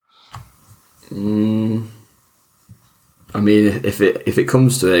Zaha? I mean, if it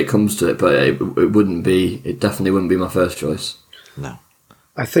comes to it, it comes to it. But it definitely wouldn't be my first choice. No.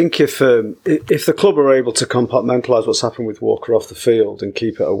 I think if the club are able to compartmentalise what's happened with Walker off the field and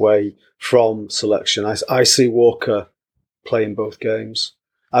keep it away from selection, I see Walker playing both games.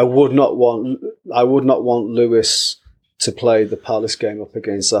 I would not want Lewis to play the Palace game up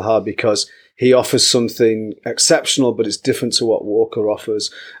against Zaha because he offers something exceptional, but it's different to what Walker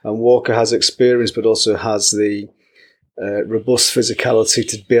offers. And Walker has experience, but also has the robust physicality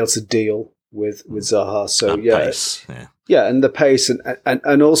to be able to deal with Zaha. So pace, and the pace,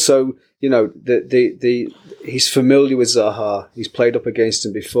 and also, you know, the he's familiar with Zaha. He's played up against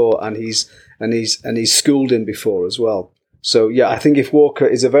him before, and he's schooled him before as well. So yeah, I think if Walker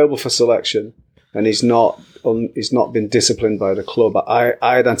is available for selection and he's not been disciplined by the club,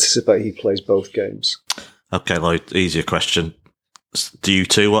 I'd anticipate he plays both games. Okay, Lloyd, easier question. Do you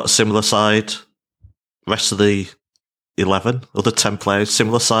two want a similar side? Rest of the 11, other 10 players,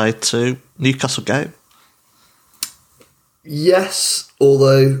 similar side to Newcastle game? Yes,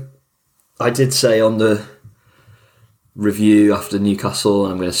 although I did say on the review after Newcastle,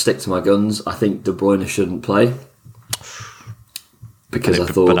 and I'm going to stick to my guns, I think De Bruyne shouldn't play. Because I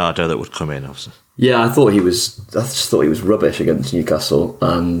thought Bernardo that would come in, obviously. Yeah, I just thought he was rubbish against Newcastle,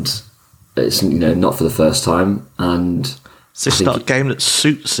 and it's not for the first time. And is this not a game that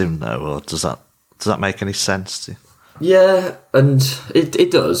suits him though, or does that make any sense to you? Yeah, and it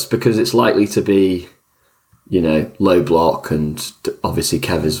does, because it's likely to be, low block, and obviously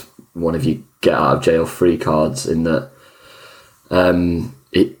Kev is one of you get out of jail free cards in that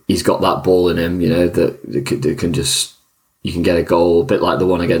he's got that ball in him, that can just you can get a goal, a bit like the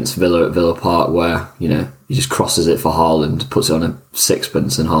one against Villa at Villa Park, where, you know, he just crosses it for Haaland, puts it on a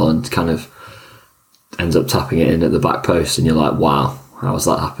sixpence, and Haaland kind of ends up tapping it in at the back post, and you're like, wow, how has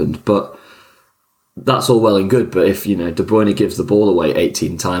that happened? But that's all well and good, but if, you know, De Bruyne gives the ball away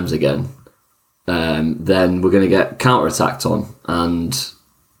 18 times again, then we're going to get counter-attacked on, and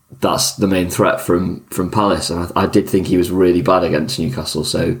that's the main threat from Palace. And I did think he was really bad against Newcastle,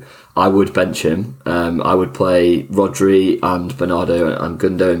 so I would bench him. I would play Rodri and Bernardo and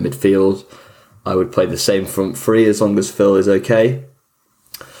Gundo in midfield. I would play the same front three as long as Phil is okay.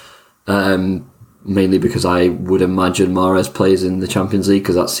 Mainly because I would imagine Mahrez plays in the Champions League,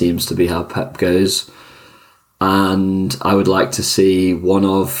 because that seems to be how Pep goes. And I would like to see one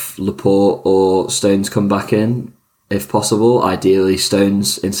of Laporte or Stones come back in, if possible. Ideally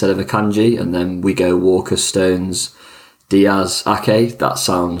Stones instead of Akanji, and then we go Walker, Stones, Diaz, Ake. That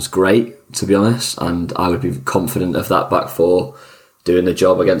sounds great, to be honest, and I would be confident of that back four doing the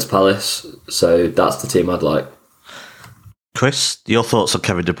job against Palace. So that's the team I'd like. Chris, your thoughts on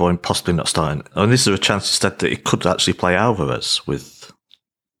Kevin De Bruyne possibly not starting? And is there a chance instead that he could actually play Alvarez with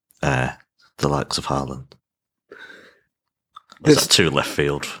the likes of Haaland? Is that too left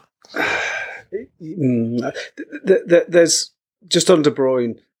field? There's, just on De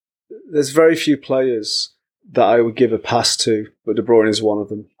Bruyne, there's very few players that I would give a pass to, but De Bruyne is one of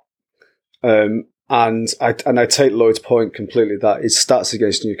them. And I take Lloyd's point completely that his stats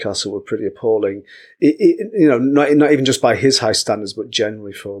against Newcastle were pretty appalling. You know, not even just by his high standards, but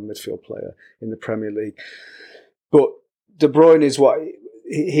generally for a midfield player in the Premier League. But De Bruyne is what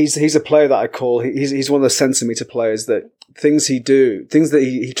he's a player that I call he's one of the centimetre players that things that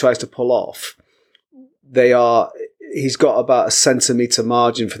he tries to pull off. He's got about a centimetre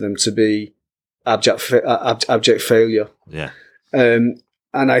margin for them to be abject failure. Yeah.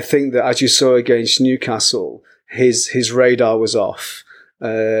 And I think that, as you saw against Newcastle, his radar was off,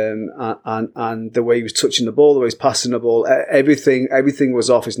 and the way he was touching the ball, the way he was passing the ball, everything was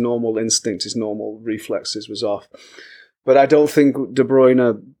off. His normal instinct, his normal reflexes was off. But I don't think De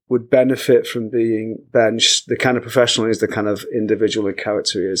Bruyne would benefit from being benched. The kind of professional he is, the kind of individual and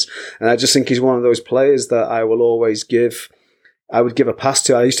character he is, and I just think he's one of those players that I would give a pass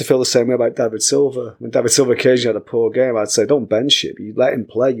to. I used to feel the same way about David Silva. When David Silva occasionally had a poor game, I'd say, don't bench him. You let him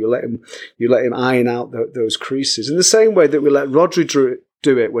play. You let him iron out those creases. In the same way that we let Rodri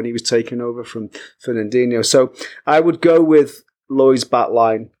do it when he was taking over from Fernandinho. So I would go with Lloyd's back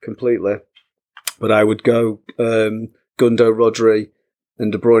line completely. But I would go Gundo, Rodri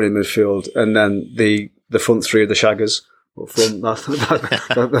and De Bruyne in midfield. And then the front three of the Shaggers.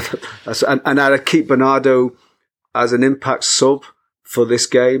 And I'd keep Bernardo as an impact sub for this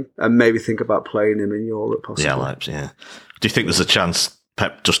game, and maybe think about playing him in Europe possibly. Yeah. Do you think there's a chance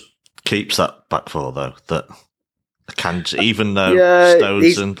Pep just keeps that back four, though? That Akanji, even though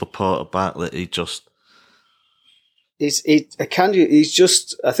Stones and Laporte are back, that he just... Akanji, he's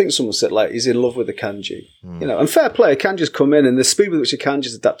just... I think someone said, like, he's in love with Akanji. You know, and fair play, Akanji's come in, and the speed with which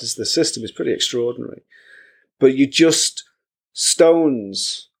Akanji's adapted to the system is pretty extraordinary. But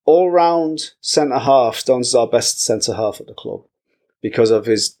Stones... all-round centre-half, Stones is our best centre-half at the club because of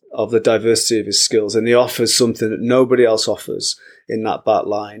the diversity of his skills, and he offers something that nobody else offers in that back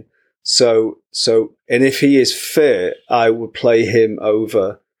line. So, and if he is fit, I would play him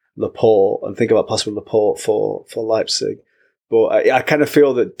over Laporte and think about possibly Laporte for Leipzig. But I kind of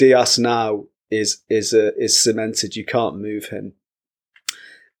feel that Diaz now is cemented. You can't move him.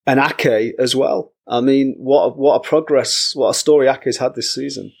 And Ake as well. I mean, what a story Ake's had this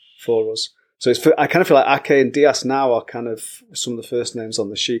season for us. So I kind of feel like Ake and Diaz now are kind of some of the first names on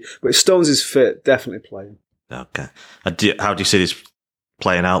the sheet. But if Stones is fit, definitely play him. Okay. And how do you see this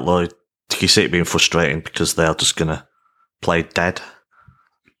playing out, Lloyd? Do you see it being frustrating because they're just going to play dead?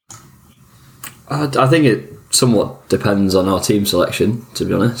 I think it somewhat depends on our team selection, to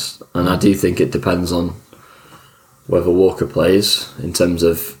be honest. And I do think it depends on whether Walker plays. In terms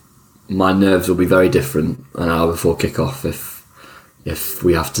of, my nerves will be very different an hour before kickoff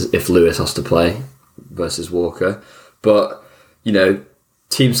if Lewis has to play versus Walker. But, you know,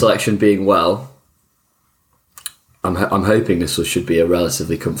 team selection being well, I'm hoping this should be a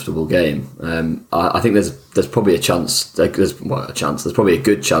relatively comfortable game. I think there's probably there's probably a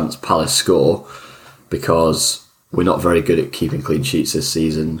good chance Palace score, because we're not very good at keeping clean sheets this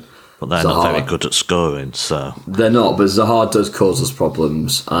season. But they're not very good at scoring, so... They're not, but Zaha does cause us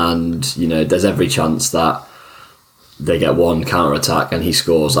problems, and, you know, there's every chance that they get one counter-attack and he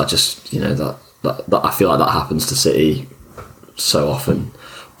scores. I just, you know, that I feel like that happens to City so often.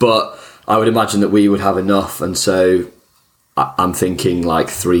 But I would imagine that we would have enough, and so I'm thinking like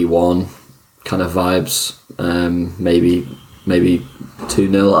 3-1, kind of vibes. Maybe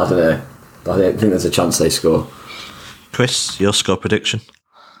 2-0. I don't know. I think there's a chance they score. Chris, your score prediction?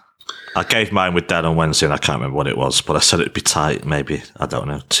 I gave mine with Dan on Wednesday, and I can't remember what it was, but I said it'd be tight. Maybe, I don't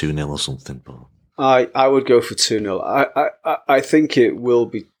know, 2-0 or something. But I would go for 2-0. I think it will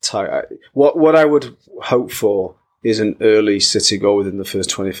be tight. What I would hope for is an early City goal within the first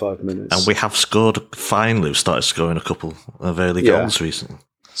 25 minutes. And we have scored finally. We've started scoring a couple of early goals recently.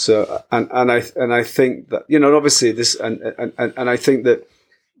 So and I think that, you know, obviously this and I think that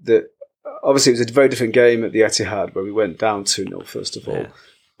obviously it was a very different game at the Etihad where we went down 2-0 first of all.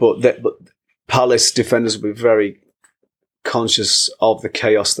 But Palace defenders will be very conscious of the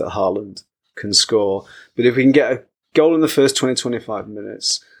chaos that Haaland can score. But if we can get a goal in the first 20-25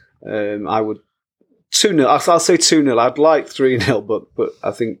 minutes, I would 2-0. I'll say 2-0. I'd like 3-0, but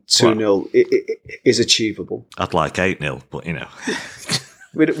I think 2-0 is achievable. I'd like 8-0, but you know.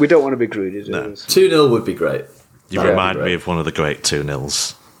 we don't want to be greedy, do we? 2-0 would be great. You remind me of one of the great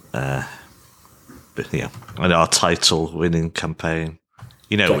 2-0s. But yeah, and our title winning campaign.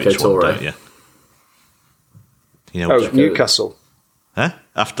 You know Jacko which Torre. one, don't you? You know Newcastle. Huh?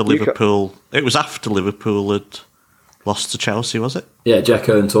 After Liverpool. It was after Liverpool had lost to Chelsea, was it? Yeah,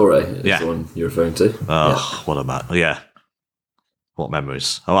 Jacko and Torre is the one you're referring to. Oh, what a man. Yeah. What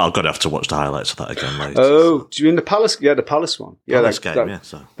memories. Oh, I've got to have to watch the highlights of that again later. Oh, do you mean the Palace? Yeah, the Palace one. Yeah, Palace game,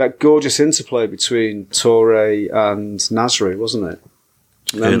 that gorgeous interplay between Torre and Nasri, wasn't it?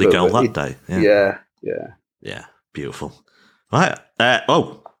 Early goal that day. Yeah. Beautiful. Right.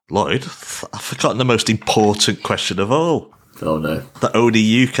 Lloyd, I've forgotten the most important question of all. Oh, no. That only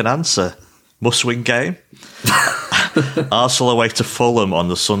you can answer. Must-win game. Arsenal away to Fulham on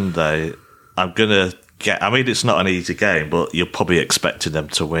the Sunday. I'm going to it's not an easy game, but you're probably expecting them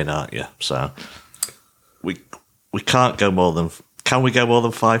to win, aren't you? So we can't go more than... Can we go more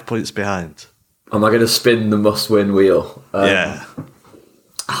than 5 points behind? Am I going to spin the must-win wheel? Yeah.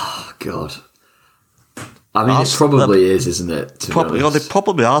 Oh, God. I mean, it probably is, isn't it?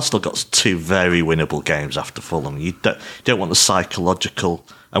 Probably Arsenal got 2 very winnable games after Fulham. You don't want the psychological...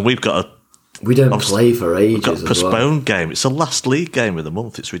 And we don't play for ages. We've got a postponed game. It's the last league game of the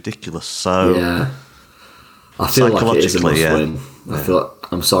month. It's ridiculous. So yeah, I feel like it is a must-win.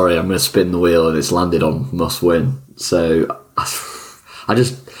 I'm sorry, I'm going to spin the wheel, and it's landed on must-win. So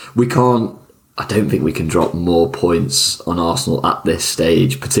we can't. I don't think we can drop more points on Arsenal at this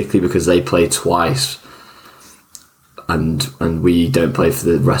stage, particularly because they play twice, and we don't play for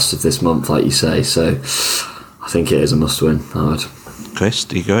the rest of this month, like you say. So I think it is a must-win. Howard. Chris,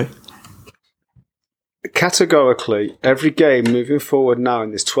 do you go? Categorically, every game moving forward now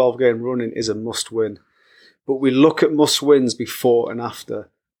in this 12-game running is a must-win. But we look at must-wins before and after.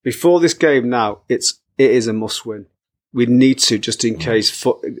 Before this game now, it is a must-win. We need to, just in case,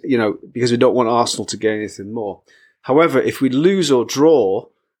 because we don't want Arsenal to gain anything more. However, if we lose or draw,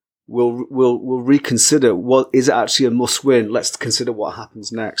 we'll reconsider what is actually a must-win. Let's consider what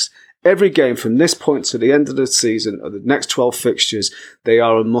happens next. Every game from this point to the end of the season, or the next 12 fixtures, they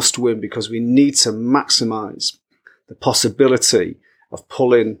are a must-win because we need to maximise the possibility of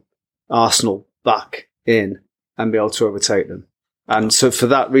pulling Arsenal back in and be able to overtake them. And so for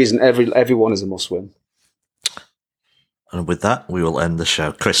that reason, everyone is a must-win. And with that, we will end the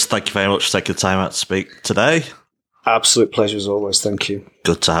show. Chris, thank you very much for taking the time out to speak today. Absolute pleasure as always. Thank you.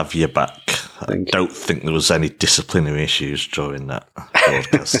 Good to have you back. I don't think there was any disciplinary issues during that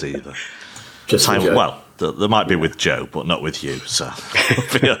broadcast either. There might be with Joe, but not with you. So,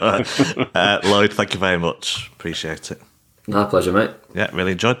 Lloyd, thank you very much. Appreciate it. My pleasure, mate. Yeah,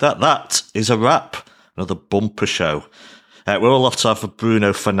 really enjoyed that. That is a wrap. Another bumper show. We're all off to have a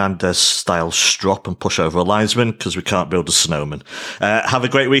Bruno Fernandes-style strop and push over a linesman because we can't build a snowman. Have a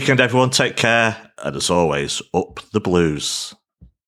great weekend, everyone. Take care. And as always, up the Blues.